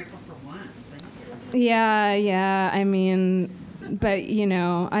grateful for one. Thank you. Yeah. I mean, but you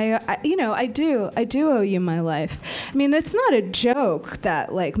know, I do owe you my life. I mean, it's not a joke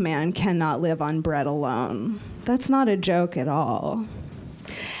that like man cannot live on bread alone. That's not a joke at all.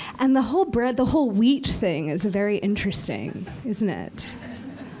 And the whole wheat thing is very interesting, isn't it?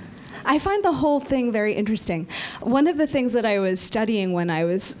 I find the whole thing very interesting. One of the things that I was studying when I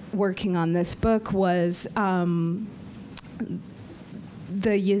was working on this book was the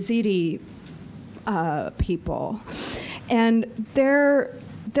Yazidi people. And their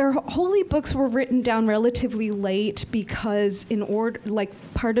holy books were written down relatively late because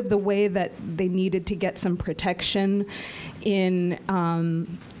part of the way that they needed to get some protection in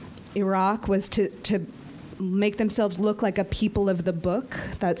Iraq was to make themselves look like a people of the book.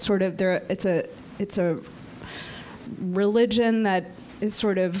 That's sort of it's a religion that is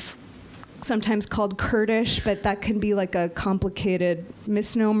sort of sometimes called Kurdish, but that can be like a complicated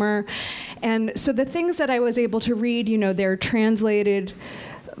misnomer. And so the things that I was able to read, they're translated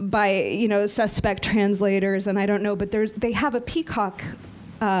by, suspect translators, and I don't know, but they have a peacock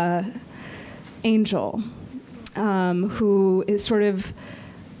angel who is sort of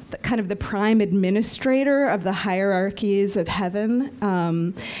kind of the prime administrator of the hierarchies of heaven.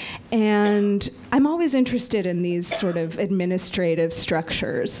 And I'm always interested in these sort of administrative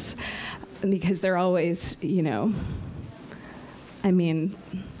structures because they're always,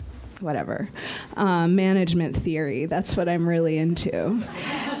 whatever. Management theory, that's what I'm really into.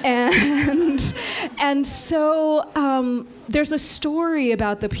 And so there's a story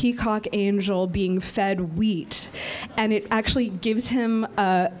about the peacock angel being fed wheat, and it actually gives him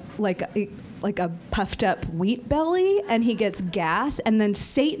like a puffed up wheat belly, and he gets gas, and then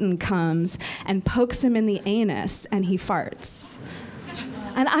Satan comes and pokes him in the anus, and he farts.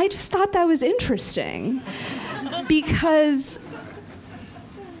 And I just thought that was interesting because,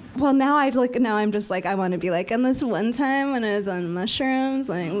 well, now I'm just like, I want to be like, and this one time when I was on mushrooms,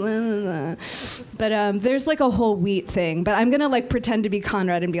 like, blah, blah, blah. But there's like a whole wheat thing, but I'm going to like pretend to be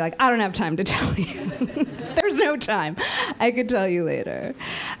Conrad and be like, I don't have time to tell you. There's no time. I could tell you later.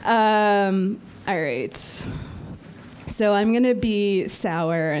 All right. So I'm going to be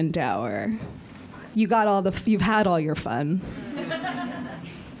sour and dour. You've had all your fun.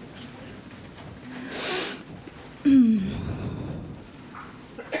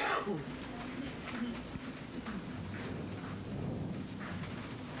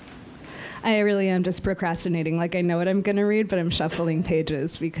 I really am just procrastinating. Like, I know what I'm going to read, but I'm shuffling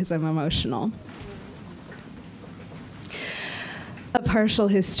pages because I'm emotional. A partial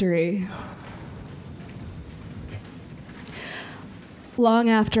history. Long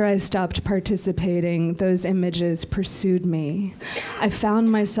after I stopped participating, those images pursued me. I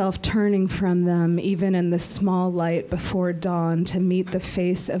found myself turning from them, even in the small light before dawn, to meet the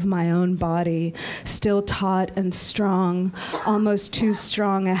face of my own body, still taut and strong, almost too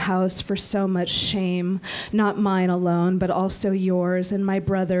strong a house for so much shame, not mine alone, but also yours and my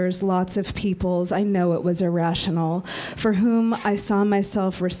brother's, lots of people's. I know it was irrational, for whom I saw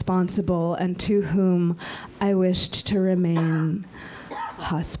myself responsible and to whom I wished to remain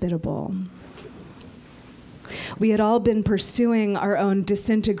hospitable. We had all been pursuing our own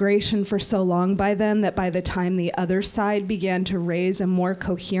disintegration for so long by then that by the time the other side began to raise a more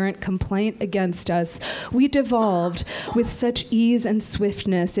coherent complaint against us, we devolved with such ease and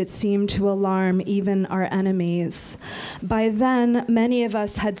swiftness it seemed to alarm even our enemies. By then, many of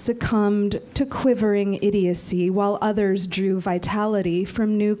us had succumbed to quivering idiocy, while others drew vitality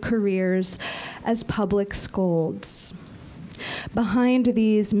from new careers as public scolds. Behind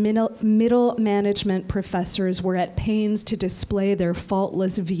these middle management professors were at pains to display their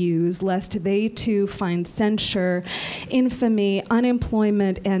faultless views, lest they too find censure, infamy,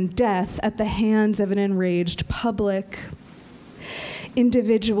 unemployment, and death at the hands of an enraged public.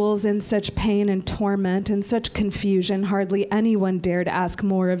 Individuals in such pain and torment and such confusion, hardly anyone dared ask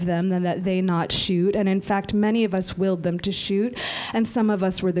more of them than that they not shoot, and in fact many of us willed them to shoot, and some of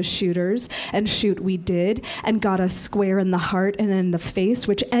us were the shooters, and shoot we did, and got us square in the heart and in the face,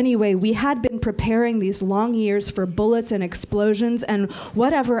 which anyway we had been preparing these long years for bullets and explosions and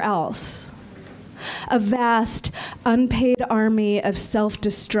whatever else. A vast, unpaid army of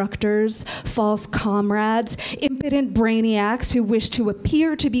self-destructors, false comrades, impotent brainiacs who wished to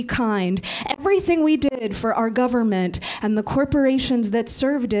appear to be kind. Everything we did for our government and the corporations that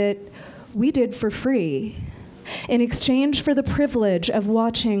served it, we did for free, in exchange for the privilege of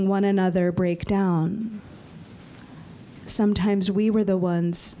watching one another break down. Sometimes we were the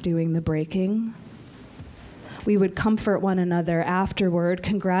ones doing the breaking. We would comfort one another afterward,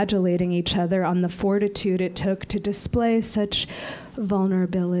 congratulating each other on the fortitude it took to display such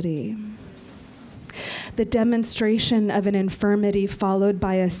vulnerability. The demonstration of an infirmity followed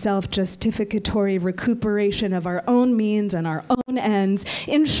by a self-justificatory recuperation of our own means and our own ends,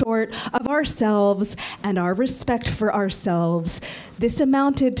 in short, of ourselves and our respect for ourselves. This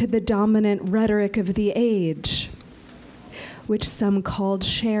amounted to the dominant rhetoric of the age, which some called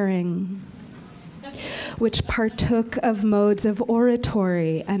sharing, which partook of modes of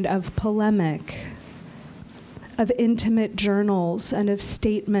oratory and of polemic, of intimate journals and of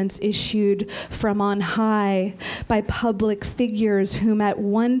statements issued from on high by public figures whom at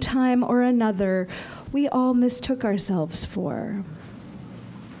one time or another we all mistook ourselves for.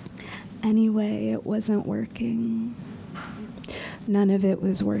 Anyway, it wasn't working. None of it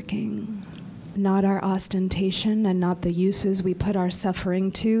was working. Not our ostentation and not the uses we put our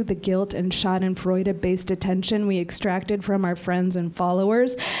suffering to, the guilt and schadenfreude-based attention we extracted from our friends and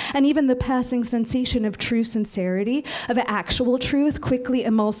followers, and even the passing sensation of true sincerity, of actual truth quickly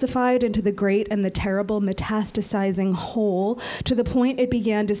emulsified into the great and the terrible metastasizing whole, to the point it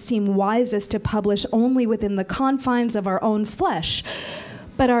began to seem wisest to publish only within the confines of our own flesh.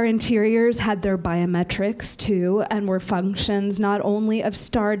 But our interiors had their biometrics too, and were functions not only of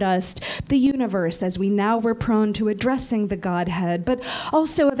stardust, the universe, as we now were prone to addressing the Godhead, but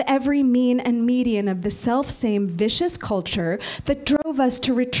also of every mean and median of the self-same vicious culture that drove us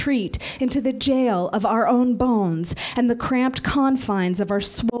to retreat into the jail of our own bones and the cramped confines of our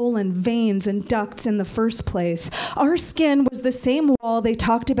swollen veins and ducts in the first place. Our skin was the same wall they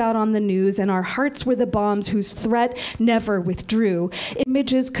talked about on the news, and our hearts were the bombs whose threat never withdrew.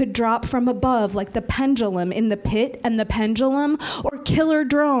 Images could drop from above like the pendulum in The Pit and the Pendulum, or killer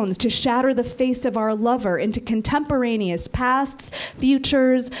drones to shatter the face of our lover into contemporaneous pasts,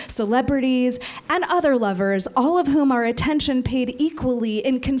 futures, celebrities, and other lovers, all of whom our attention paid equally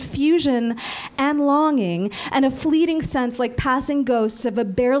in confusion and longing, and a fleeting sense like passing ghosts of a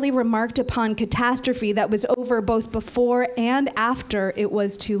barely remarked upon catastrophe that was over both before and after it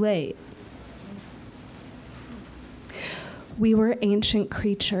was too late. We were ancient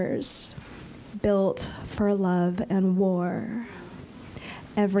creatures, built for love and war.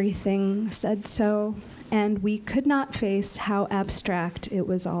 Everything said so, and we could not face how abstract it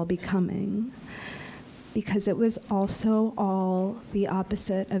was all becoming, because it was also all the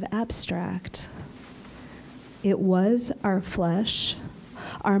opposite of abstract. It was our flesh,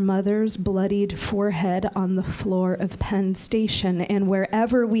 our mother's bloodied forehead on the floor of Penn Station, and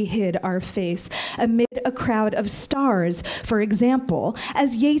wherever we hid our face amid a crowd of stars, for example,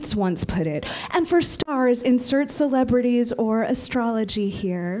 as Yeats once put it. And for stars, insert celebrities or astrology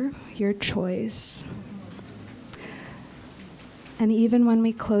here, your choice. And even when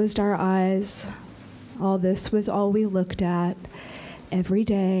we closed our eyes, all this was all we looked at. Every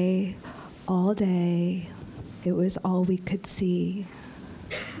day, all day, it was all we could see.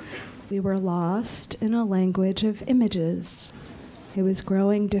 We were lost in a language of images. It was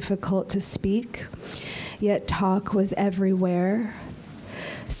growing difficult to speak, yet talk was everywhere.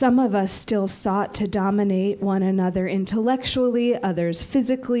 Some of us still sought to dominate one another intellectually, others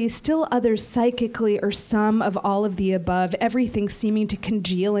physically, still others psychically, or some of all of the above, everything seeming to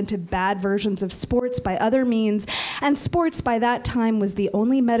congeal into bad versions of sports by other means, and sports by that time was the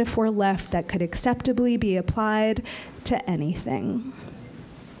only metaphor left that could acceptably be applied to anything.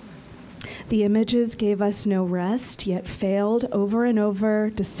 The images gave us no rest, yet failed over and over,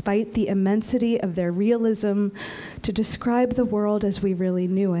 despite the immensity of their realism, to describe the world as we really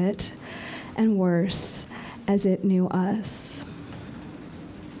knew it, and worse, as it knew us.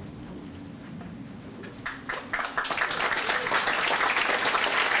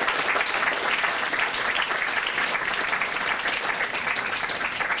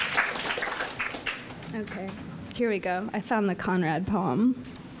 Okay, here we go. I found the Conrad poem.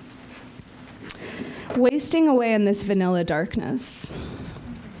 Wasting away in this vanilla darkness.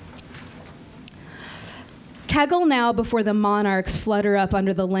 Kegel now before the monarchs flutter up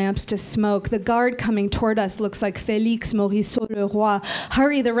under the lamps to smoke. The guard coming toward us looks like Félix Morisseau le Roi.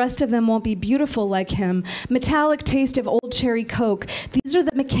 Hurry, the rest of them won't be beautiful like him. Metallic taste of old cherry Coke. These are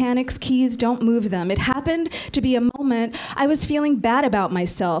the mechanic's keys, don't move them. It happened to be a moment I was feeling bad about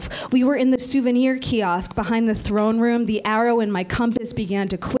myself. We were in the souvenir kiosk behind the throne room. The arrow in my compass began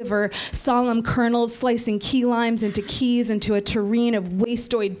to quiver. Solemn colonels slicing key limes into keys into a tureen of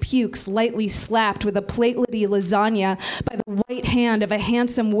wastoid pukes lightly slapped with a platelet lasagna by the white hand of a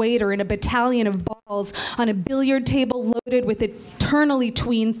handsome waiter in a battalion of balls on a billiard table loaded with eternally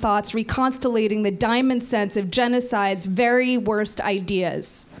tween thoughts reconstellating the diamond sense of genocide's very worst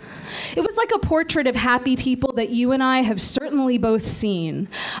ideas. It was like a portrait of happy people that you and I have certainly both seen.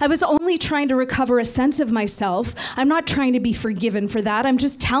 I was only trying to recover a sense of myself. I'm not trying to be forgiven for that. I'm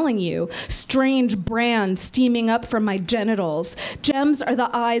just telling you. Strange brand steaming up from my genitals. Gems are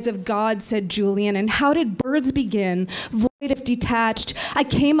the eyes of God, said Julian. And how did birds begin? Void if detached. I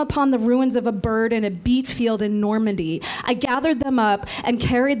came upon the ruins of a bird in a beet field in Normandy. I gathered them up and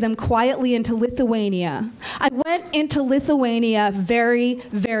carried them quietly into Lithuania. I went into Lithuania very,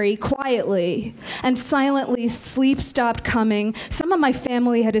 very quietly, and silently sleep stopped coming. Some of my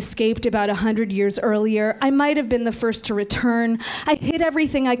family had escaped about 100 years earlier. I might have been the first to return. I hid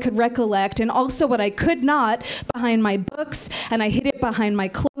everything I could recollect, and also what I could not, behind my books, and I hid it behind my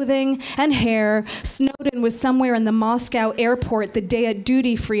clothing and hair. Snowden was somewhere in the Moscow airport the day at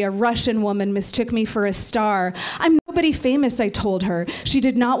duty free a Russian woman mistook me for a star. I'm nobody famous, I told her. She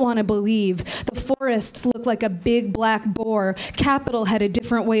did not want to believe. The forests looked like a big black boar. Capital had a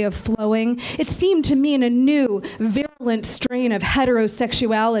different way of flowing. It seemed to mean a new, virulent strain of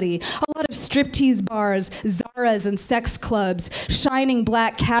heterosexuality. A lot of striptease bars, Zaras and sex clubs, shining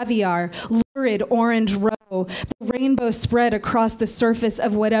black caviar, lurid orange roe. The rainbow spread across the surface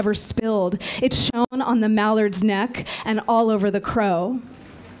of whatever spilled. It shone on the mallard's neck and all over the crow.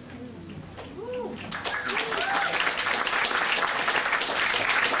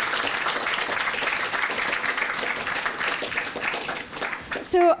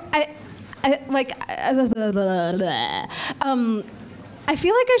 So I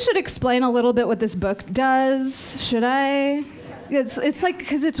feel like I should explain a little bit what this book does. Should I? It's like,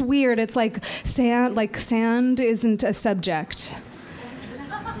 because it's weird. It's like sand isn't a subject.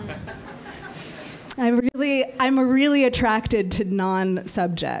 I'm really attracted to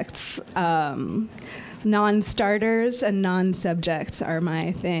non-subjects. Non-starters and non-subjects are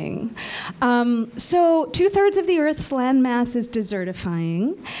my thing. So 2/3 of the Earth's landmass is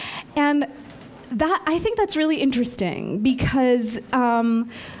desertifying, and that I think that's really interesting because,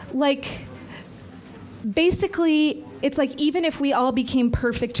 basically, it's like even if we all became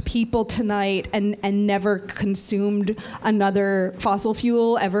perfect people tonight and never consumed another fossil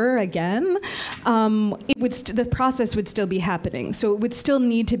fuel ever again, the process would still be happening. So it would still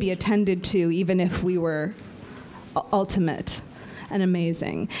need to be attended to even if we were ultimate and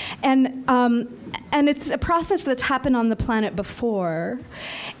amazing. And it's a process that's happened on the planet before.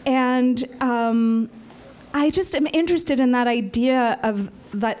 And I just am interested in that idea of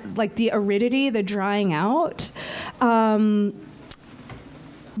that, like the aridity, the drying out,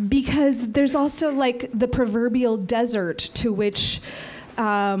 because there's also like the proverbial desert to which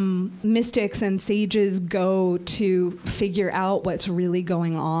mystics and sages go to figure out what's really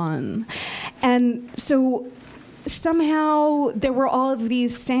going on. And so somehow there were all of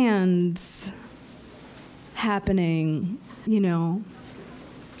these sands happening,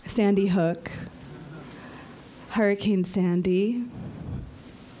 Sandy Hook, Hurricane Sandy,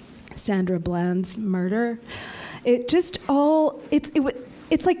 Sandra Bland's murder. It's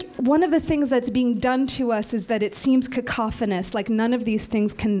like one of the things that's being done to us is that it seems cacophonous, like none of these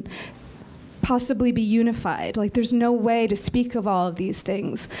things can possibly be unified. Like there's no way to speak of all of these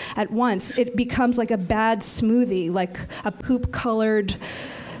things at once. It becomes like a bad smoothie, like a poop-colored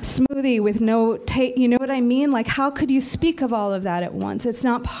smoothie with no taste. You know what I mean? Like how could you speak of all of that at once? It's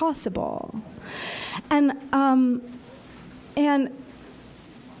not possible. And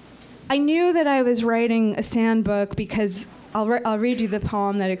I knew that I was writing a sand book because I'll read you the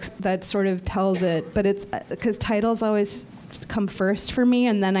poem that sort of tells it, but it's because titles always come first for me,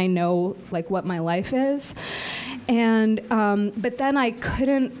 and then I know like what my life is. And but then I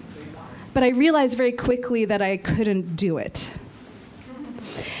couldn't. But I realized very quickly that I couldn't do it.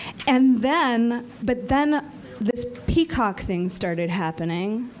 And then this peacock thing started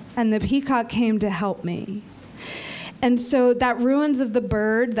happening, and the peacock came to help me. And so that Ruins of the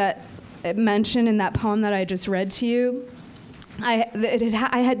Bird that it mentioned in that poem that I just read to you, I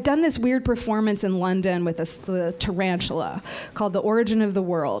had done this weird performance in London with the tarantula called The Origin of the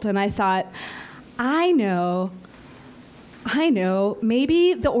World. And I thought, I know,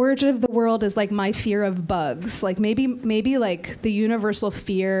 maybe the origin of the world is like my fear of bugs. Like maybe like the universal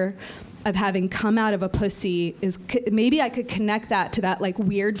fear of having come out of a pussy is, maybe I could connect that to that like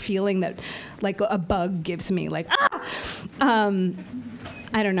weird feeling that like a bug gives me, like,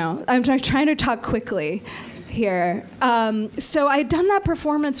 I don't know. I'm trying to talk quickly here. So I'd done that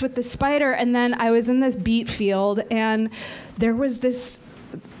performance with the spider, and then I was in this beet field, and there was this,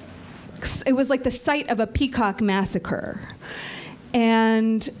 it was like the site of a peacock massacre.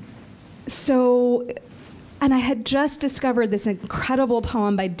 And I had just discovered this incredible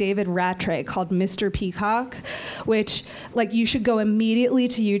poem by David Rattray called Mr. Peacock, which, like, you should go immediately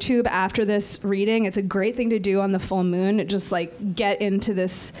to YouTube after this reading. It's a great thing to do on the full moon. Just, like, get into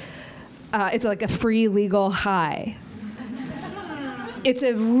this. It's like a free legal high. It's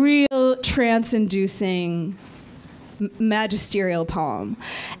a real trance-inducing magisterial poem.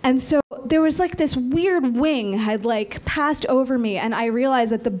 And so there was like this weird wing had like passed over me, and I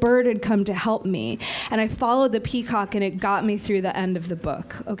realized that the bird had come to help me, and I followed the peacock, and it got me through the end of the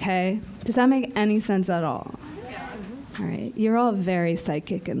book. Okay, does that make any sense at all? All right, you're all very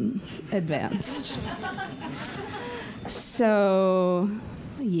psychic and advanced. So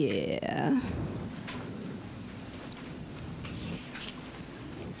yeah,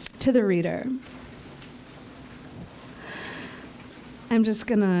 to the reader, I'm just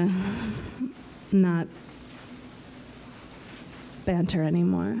gonna not banter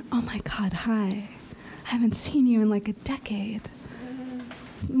anymore. Oh my God, hi. I haven't seen you in like a decade.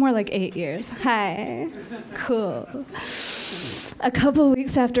 More like 8 years. Hi. Cool. A couple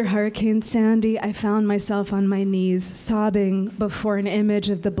weeks after Hurricane Sandy, I found myself on my knees, sobbing before an image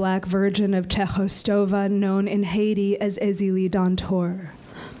of the Black Virgin of Tehostova, known in Haiti as Ezili Dantor.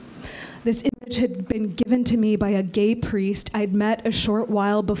 This image had been given to me by a gay priest I'd met a short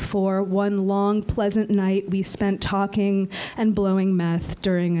while before, one long, pleasant night we spent talking and blowing meth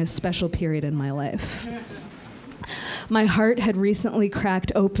during a special period in my life. My heart had recently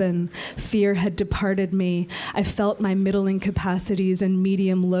cracked open. Fear had departed me. I felt my middling capacities and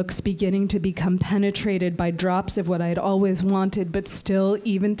medium looks beginning to become penetrated by drops of what I had always wanted, but still,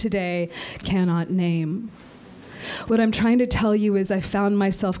 even today, cannot name. What I'm trying to tell you is I found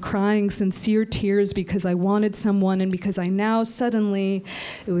myself crying sincere tears because I wanted someone and because I now suddenly,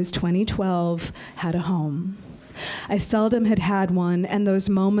 it was 2012, had a home. I seldom had had one, and those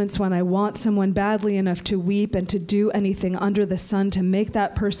moments when I want someone badly enough to weep and to do anything under the sun to make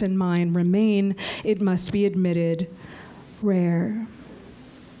that person mine remain, it must be admitted, rare.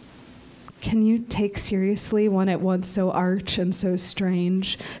 Can you take seriously one at once so arch and so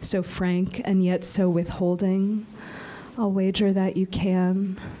strange, so frank and yet so withholding? I'll wager that you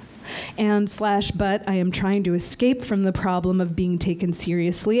can. But I am trying to escape from the problem of being taken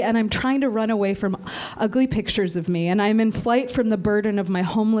seriously, and I'm trying to run away from ugly pictures of me, and I'm in flight from the burden of my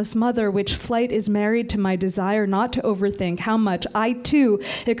homeless mother, which flight is married to my desire not to overthink how much I too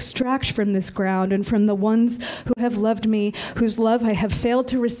extract from this ground and from the ones who have loved me, whose love I have failed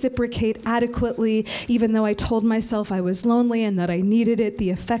to reciprocate adequately, even though I told myself I was lonely and that I needed it, the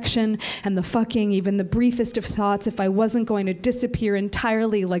affection and the fucking, even the briefest of thoughts, if I wasn't going to disappear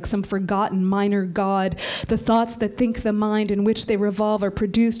entirely like some forgotten minor god. The thoughts that think the mind in which they revolve are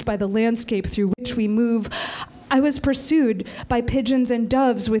produced by the landscape through which we move. I was pursued by pigeons and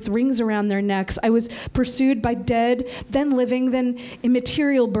doves with rings around their necks. I was pursued by dead, then living, then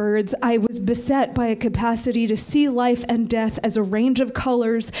immaterial birds. I was beset by a capacity to see life and death as a range of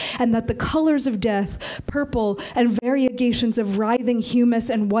colors, and that the colors of death, purple and variegations of writhing humus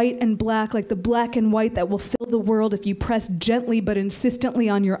and white and black, like the black and white that will fill the world if you press gently but insistently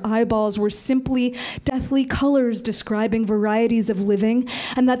on your eyeballs, were simply deathly colors describing varieties of living,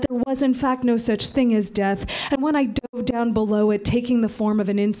 and that there was in fact no such thing as death. And when I dove down below it, taking the form of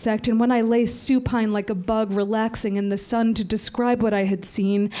an insect, and when I lay supine like a bug relaxing in the sun to describe what I had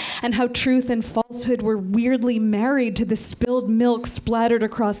seen, and how truth and falsehood were weirdly married to the spilled milk splattered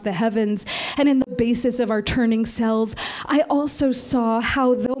across the heavens, and in the basis of our turning cells, I also saw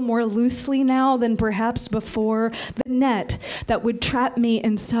how, though more loosely now than perhaps before, the net that would trap me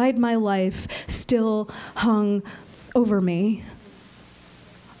inside my life still hung over me,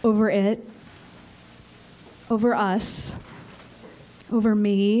 over it, over us, over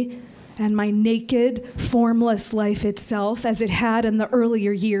me, and my naked, formless life itself, as it had in the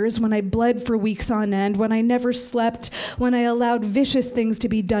earlier years when I bled for weeks on end, when I never slept, when I allowed vicious things to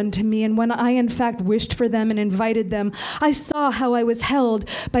be done to me, and when I in fact wished for them and invited them. I saw how I was held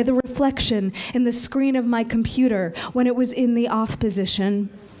by the reflection in the screen of my computer when it was in the off position.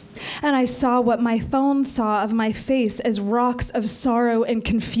 And I saw what my phone saw of my face as rocks of sorrow and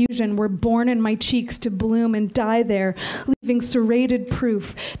confusion were born in my cheeks to bloom and die there, leaving serrated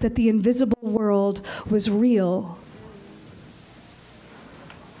proof that the invisible world was real.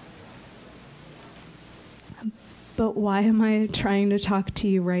 But why am I trying to talk to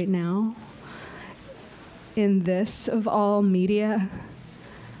you right now? In this, of all media?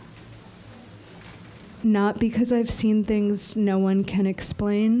 Not because I've seen things no one can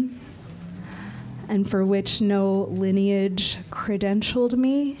explain, and for which no lineage credentialed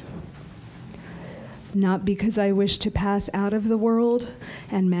me. Not because I wish to pass out of the world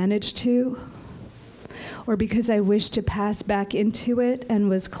and managed to, or because I wish to pass back into it and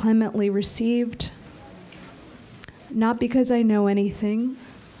was clemently received. Not because I know anything,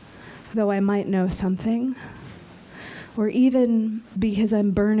 though I might know something. Or even because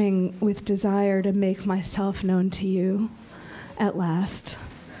I'm burning with desire to make myself known to you, at last,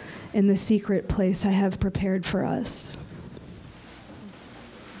 in the secret place I have prepared for us.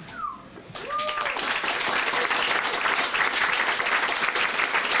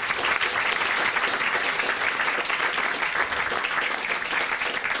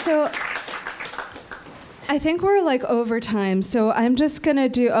 So, I think we're like over time, so I'm just gonna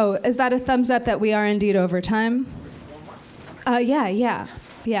do, is that a thumbs up that we are indeed over time?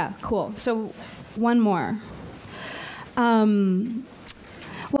 Yeah, cool. So one more.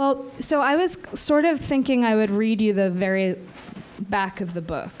 So I was sort of thinking I would read you the very back of the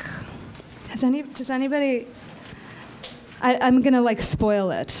book. Does anybody, I'm gonna like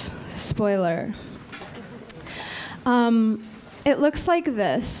spoil it. Spoiler. It looks like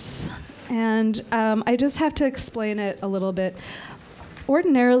this, and I just have to explain it a little bit.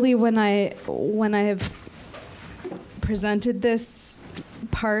 Ordinarily, when I have presented this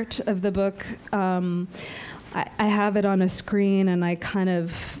part of the book, I have it on a screen and I kind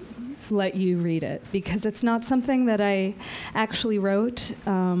of let you read it because it's not something that I actually wrote.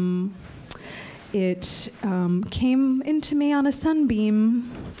 It came into me on a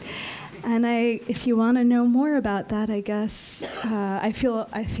sunbeam, And if you want to know more about that, I guess I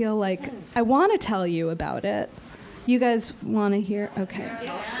feel like I want to tell you about it. You guys want to hear? Okay.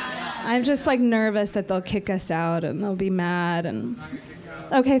 I'm just like nervous that they'll kick us out and they'll be mad. And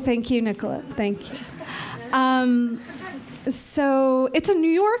okay, thank you, Nicola. Thank you. So it's a New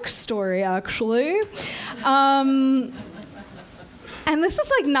York story, actually. And this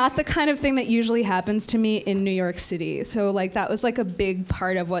is like not the kind of thing that usually happens to me in New York City. So like that was like a big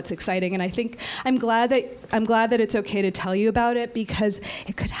part of what's exciting. And I think I'm glad that it's okay to tell you about it because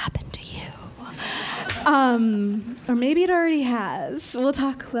it could happen to you. Or maybe it already has. We'll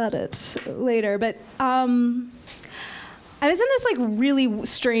talk about it later. But I was in this like really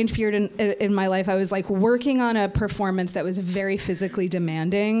strange period in my life. I was like working on a performance that was very physically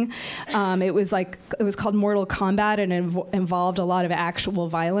demanding. It was called Mortal Kombat and involved a lot of actual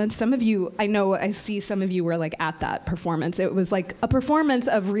violence. Some of you, I see some of you were like at that performance. It was like a performance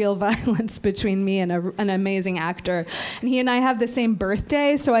of real violence between me and an amazing actor. And he and I have the same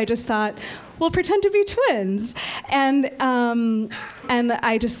birthday, so I just thought, we'll pretend to be twins. And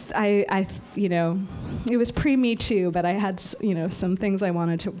it was pre-Me Too, but I had, some things I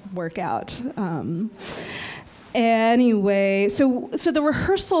wanted to work out. Anyway, so the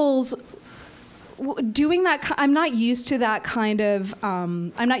rehearsals, doing that, I'm not used to that kind of,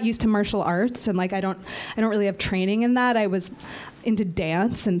 I'm not used to martial arts, and like I don't really have training in that. I was into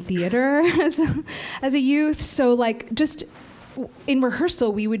dance and theater as a youth, so like just in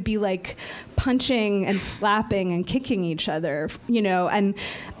rehearsal, we would be like punching and slapping and kicking each other, and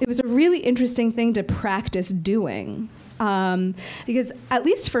it was a really interesting thing to practice doing. Because at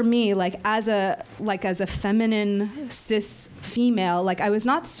least for me, as a feminine cis female, I was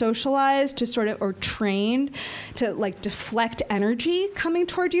not socialized to or trained to deflect energy coming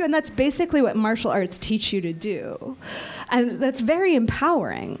toward you, and that's basically what martial arts teach you to do, and that's very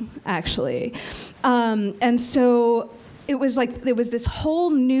empowering, actually. And so it was this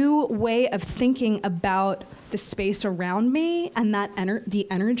whole new way of thinking about the space around me and that the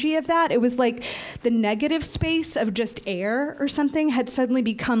energy of that. It was like the negative space of just air or something had suddenly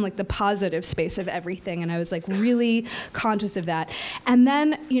become like the positive space of everything, and I was like really conscious of that. And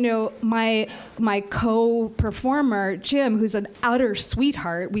then, my co-performer, Jim, who's an utter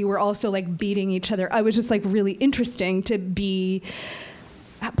sweetheart, we were also like beating each other. I was just like really interesting to be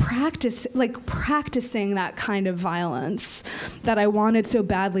practicing that kind of violence that I wanted so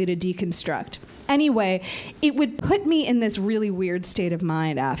badly to deconstruct. Anyway, it would put me in this really weird state of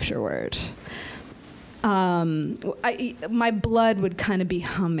mind afterward. My blood would kind of be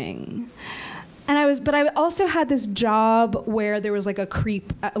humming. But I also had this job where there was like a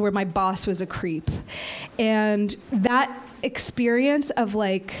creep, where my boss was a creep. And that experience of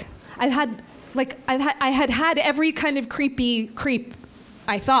I had every kind of creepy creep,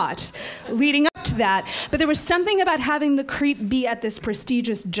 I thought, leading up to that. But there was something about having the creep be at this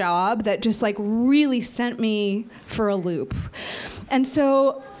prestigious job that just really sent me for a loop. And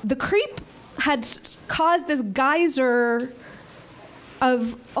so the creep had caused this geyser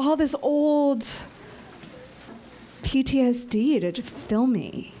of all this old PTSD to fill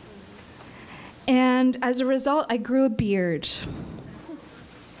me. And as a result, I grew a beard.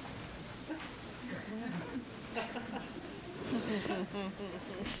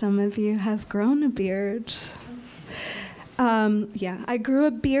 Some of you have grown a beard. I grew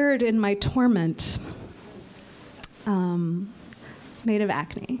a beard in my torment, made of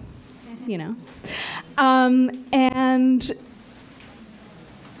acne, And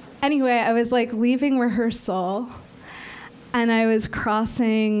anyway, I was leaving rehearsal, and I was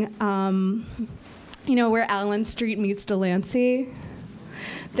crossing, where Allen Street meets Delancey.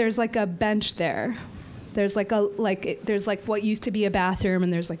 There's a bench there. There's there's what used to be a bathroom,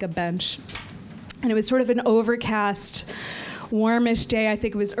 and there's a bench. And it was sort of an overcast, warmish day. I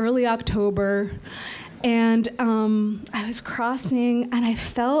think it was early October. And I was crossing, and I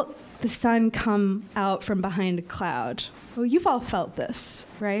felt the sun come out from behind a cloud. Well, you've all felt this,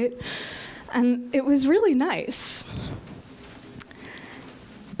 right? And it was really nice.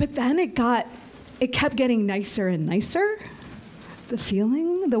 But then it kept getting nicer and nicer, the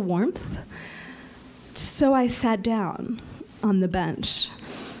feeling, the warmth. So I sat down on the bench,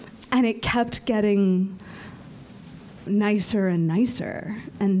 and it kept getting nicer and nicer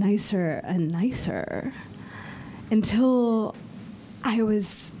and nicer and nicer until I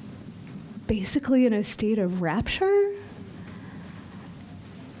was basically in a state of rapture.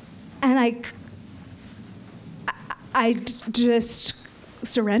 And I just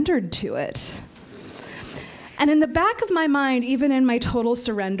surrendered to it. And in the back of my mind, even in my total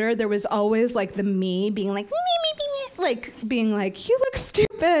surrender, there was always the me being me, like being like, you look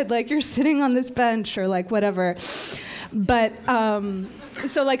stupid, like you're sitting on this bench or like whatever. But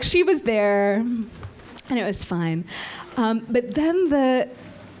so like she was there and it was fine. But then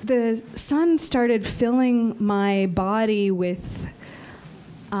the sun started filling my body with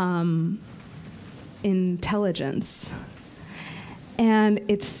intelligence. And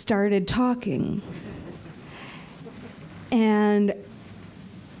it started talking. And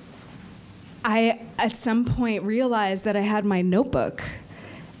I, at some point, realized that I had my notebook.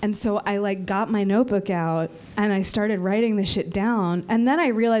 And so I like got my notebook out and I started writing the shit down. And then I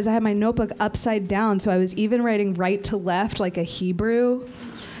realized I had my notebook upside down. So I was even writing right to left like a Hebrew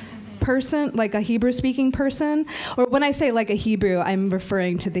person, like a Hebrew speaking person. Or when I say like a Hebrew, I'm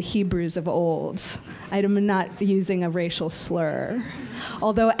referring to the Hebrews of old. I'm not using a racial slur.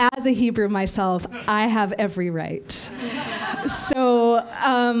 Although as a Hebrew myself, I have every right. So,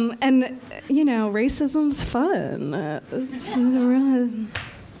 and you know, racism's fun.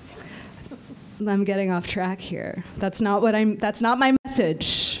 I'm getting off track here. That's not my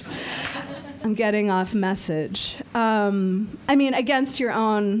message. I'm getting off message. I mean, against your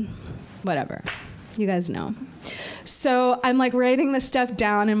own, whatever. You guys know. So I'm like writing this stuff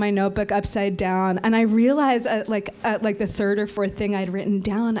down in my notebook upside down, and I realized at like the third or fourth thing I'd written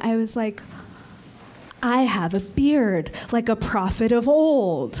down, I was like, I have a beard like a prophet of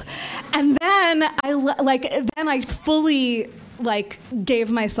old. And then I fully like gave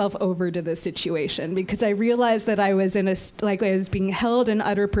myself over to the situation because I realized that I was I was being held in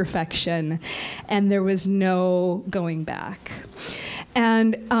utter perfection and there was no going back.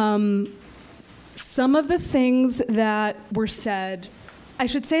 And some of the things that were said, I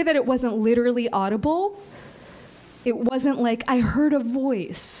should say that it wasn't literally audible. It wasn't like I heard a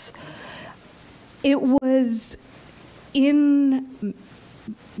voice. It was in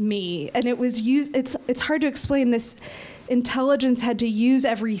me, and it was used. It's hard to explain. This intelligence had to use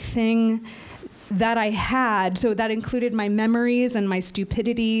everything that I had, so that included my memories and my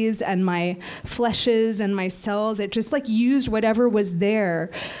stupidities and my fleshes and my cells. It just like used whatever was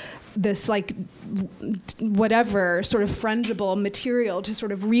there, this like whatever sort of fungible material to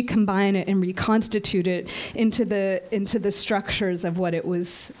sort of recombine it and reconstitute it into the structures of what it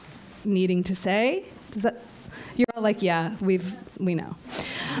was needing to say. Does that? You're all like, yeah, we know.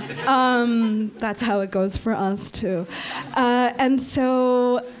 That's how it goes for us too. And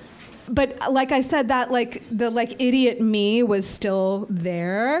so, but like I said, that like the like idiot me was still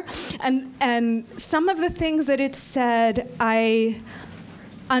there, and some of the things that it said, I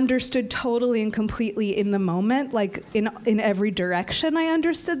understood totally and completely in the moment, like in every direction I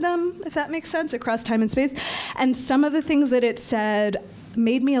understood them, if that makes sense, across time and space. And some of the things that it said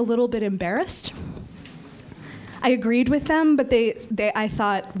made me a little bit embarrassed. I agreed with them, but I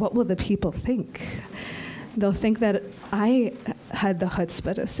thought, what will the people think? They'll think that I had the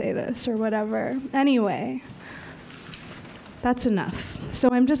chutzpah to say this or whatever. Anyway, that's enough. So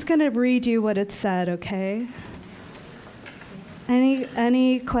I'm just going to read you what it said, okay?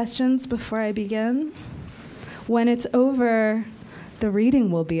 Any questions before I begin? When it's over, the reading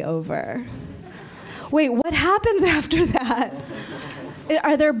will be over. Wait, what happens after that?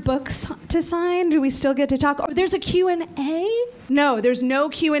 Are there books to sign? Do we still get to talk? Or there's a Q&A? No, there's no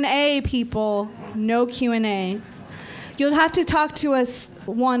Q&A, people. No Q&A. You'll have to talk to us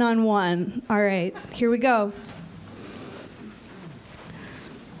one-on-one. All right, here we go.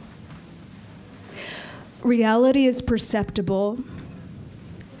 Reality is perceptible.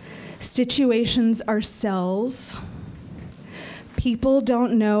 Situations are cells. People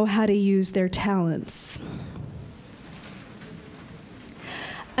don't know how to use their talents.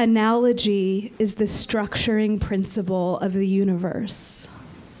 Analogy is the structuring principle of the universe.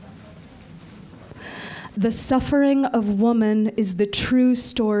 The suffering of woman is the true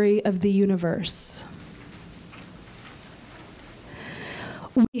story of the universe.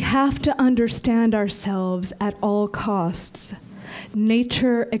 We have to understand ourselves at all costs.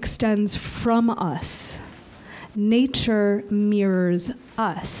 Nature extends from us. Nature mirrors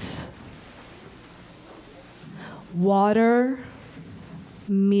us. Water,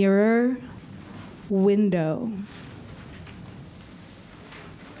 mirror, window.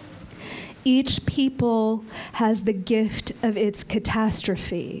 Each people has the gift of its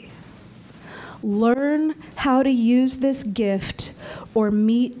catastrophe. Learn how to use this gift or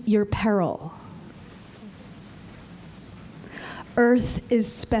meet your peril. Earth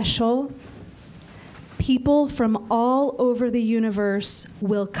is special. People from all over the universe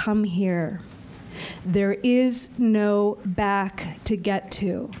will come here. There is no back to get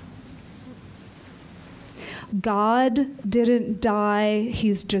to. God didn't die.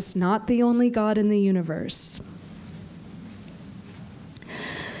 He's just not the only God in the universe.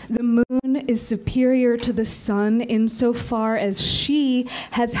 The moon is superior to the sun insofar as she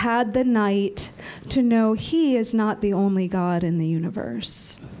has had the night to know he is not the only God in the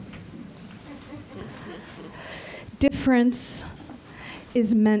universe. Difference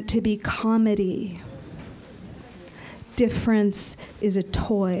is meant to be comedy. Difference is a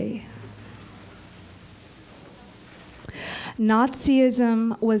toy.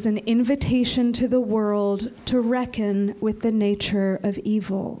 Nazism was an invitation to the world to reckon with the nature of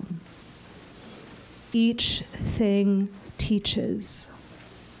evil. Each thing teaches.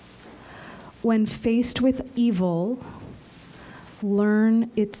 When faced with evil, learn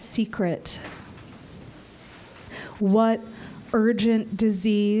its secret. What urgent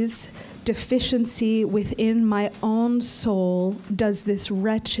disease, deficiency within my own soul does this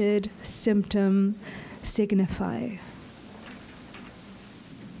wretched symptom signify?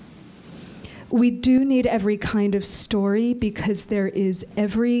 We do need every kind of story because there is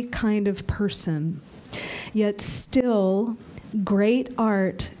every kind of person. Yet still, great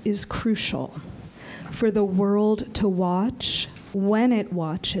art is crucial for the world to watch when it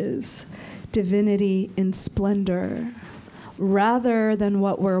watches divinity in splendor, rather than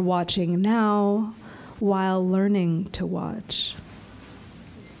what we're watching now while learning to watch.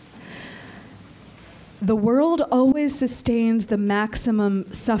 The world always sustains the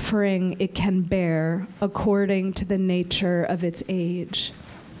maximum suffering it can bear according to the nature of its age.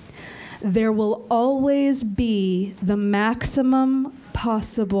 There will always be the maximum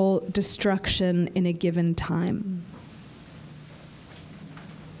possible destruction in a given time.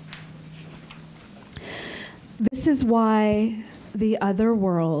 This is why the other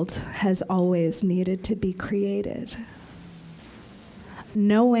world has always needed to be created.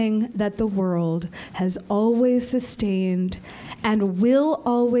 Knowing that the world has always sustained and will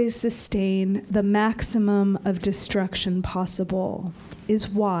always sustain the maximum of destruction possible is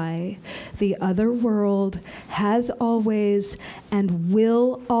why the other world has always and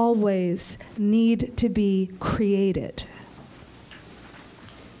will always need to be created.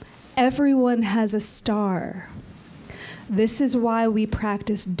 Everyone has a star. This is why we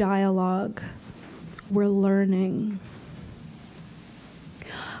practice dialogue. We're learning.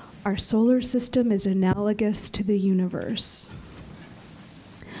 Our solar system is analogous to the universe.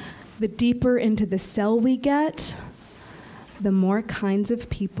 The deeper into the cell we get, the more kinds of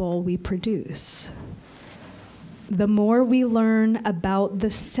people we produce. The more we learn about the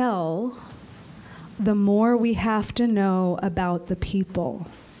cell, the more we have to know about the people.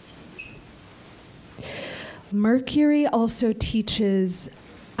 Mercury also teaches,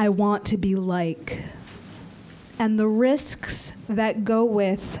 I want to be like, and the risks that go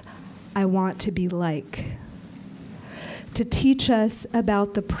with, I want to be like, to teach us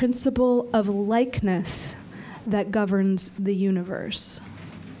about the principle of likeness that governs the universe.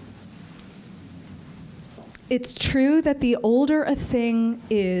 It's true that the older a thing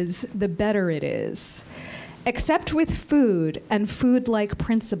is, the better it is, except with food and food-like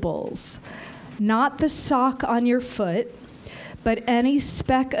principles. Not the sock on your foot, but any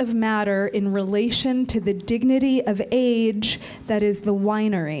speck of matter in relation to the dignity of age that is the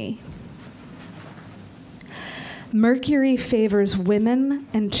winery. Mercury favors women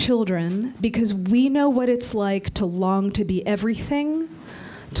and children because we know what it's like to long to be everything,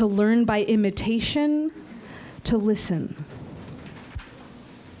 to learn by imitation, to listen.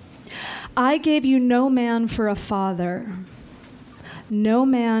 I gave you no man for a father. No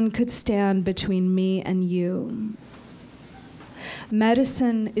man could stand between me and you.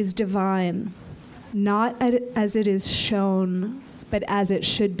 Medicine is divine, not as it is shown, but as it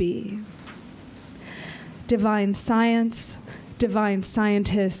should be. Divine science, divine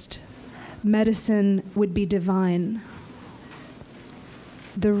scientist, medicine would be divine.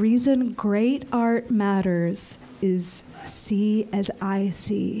 The reason great art matters is see as I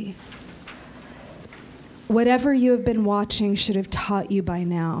see. Whatever you have been watching should have taught you by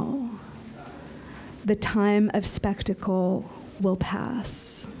now. The time of spectacle will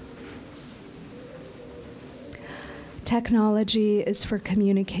pass. Technology is for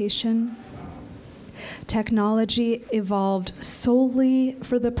communication. Technology evolved solely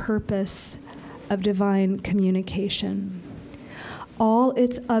for the purpose of divine communication. All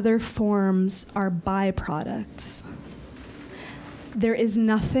its other forms are byproducts. There is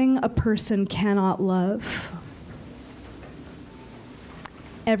nothing a person cannot love.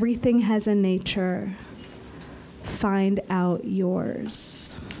 Everything has a nature. Find out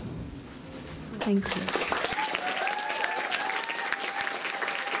yours. Thank you.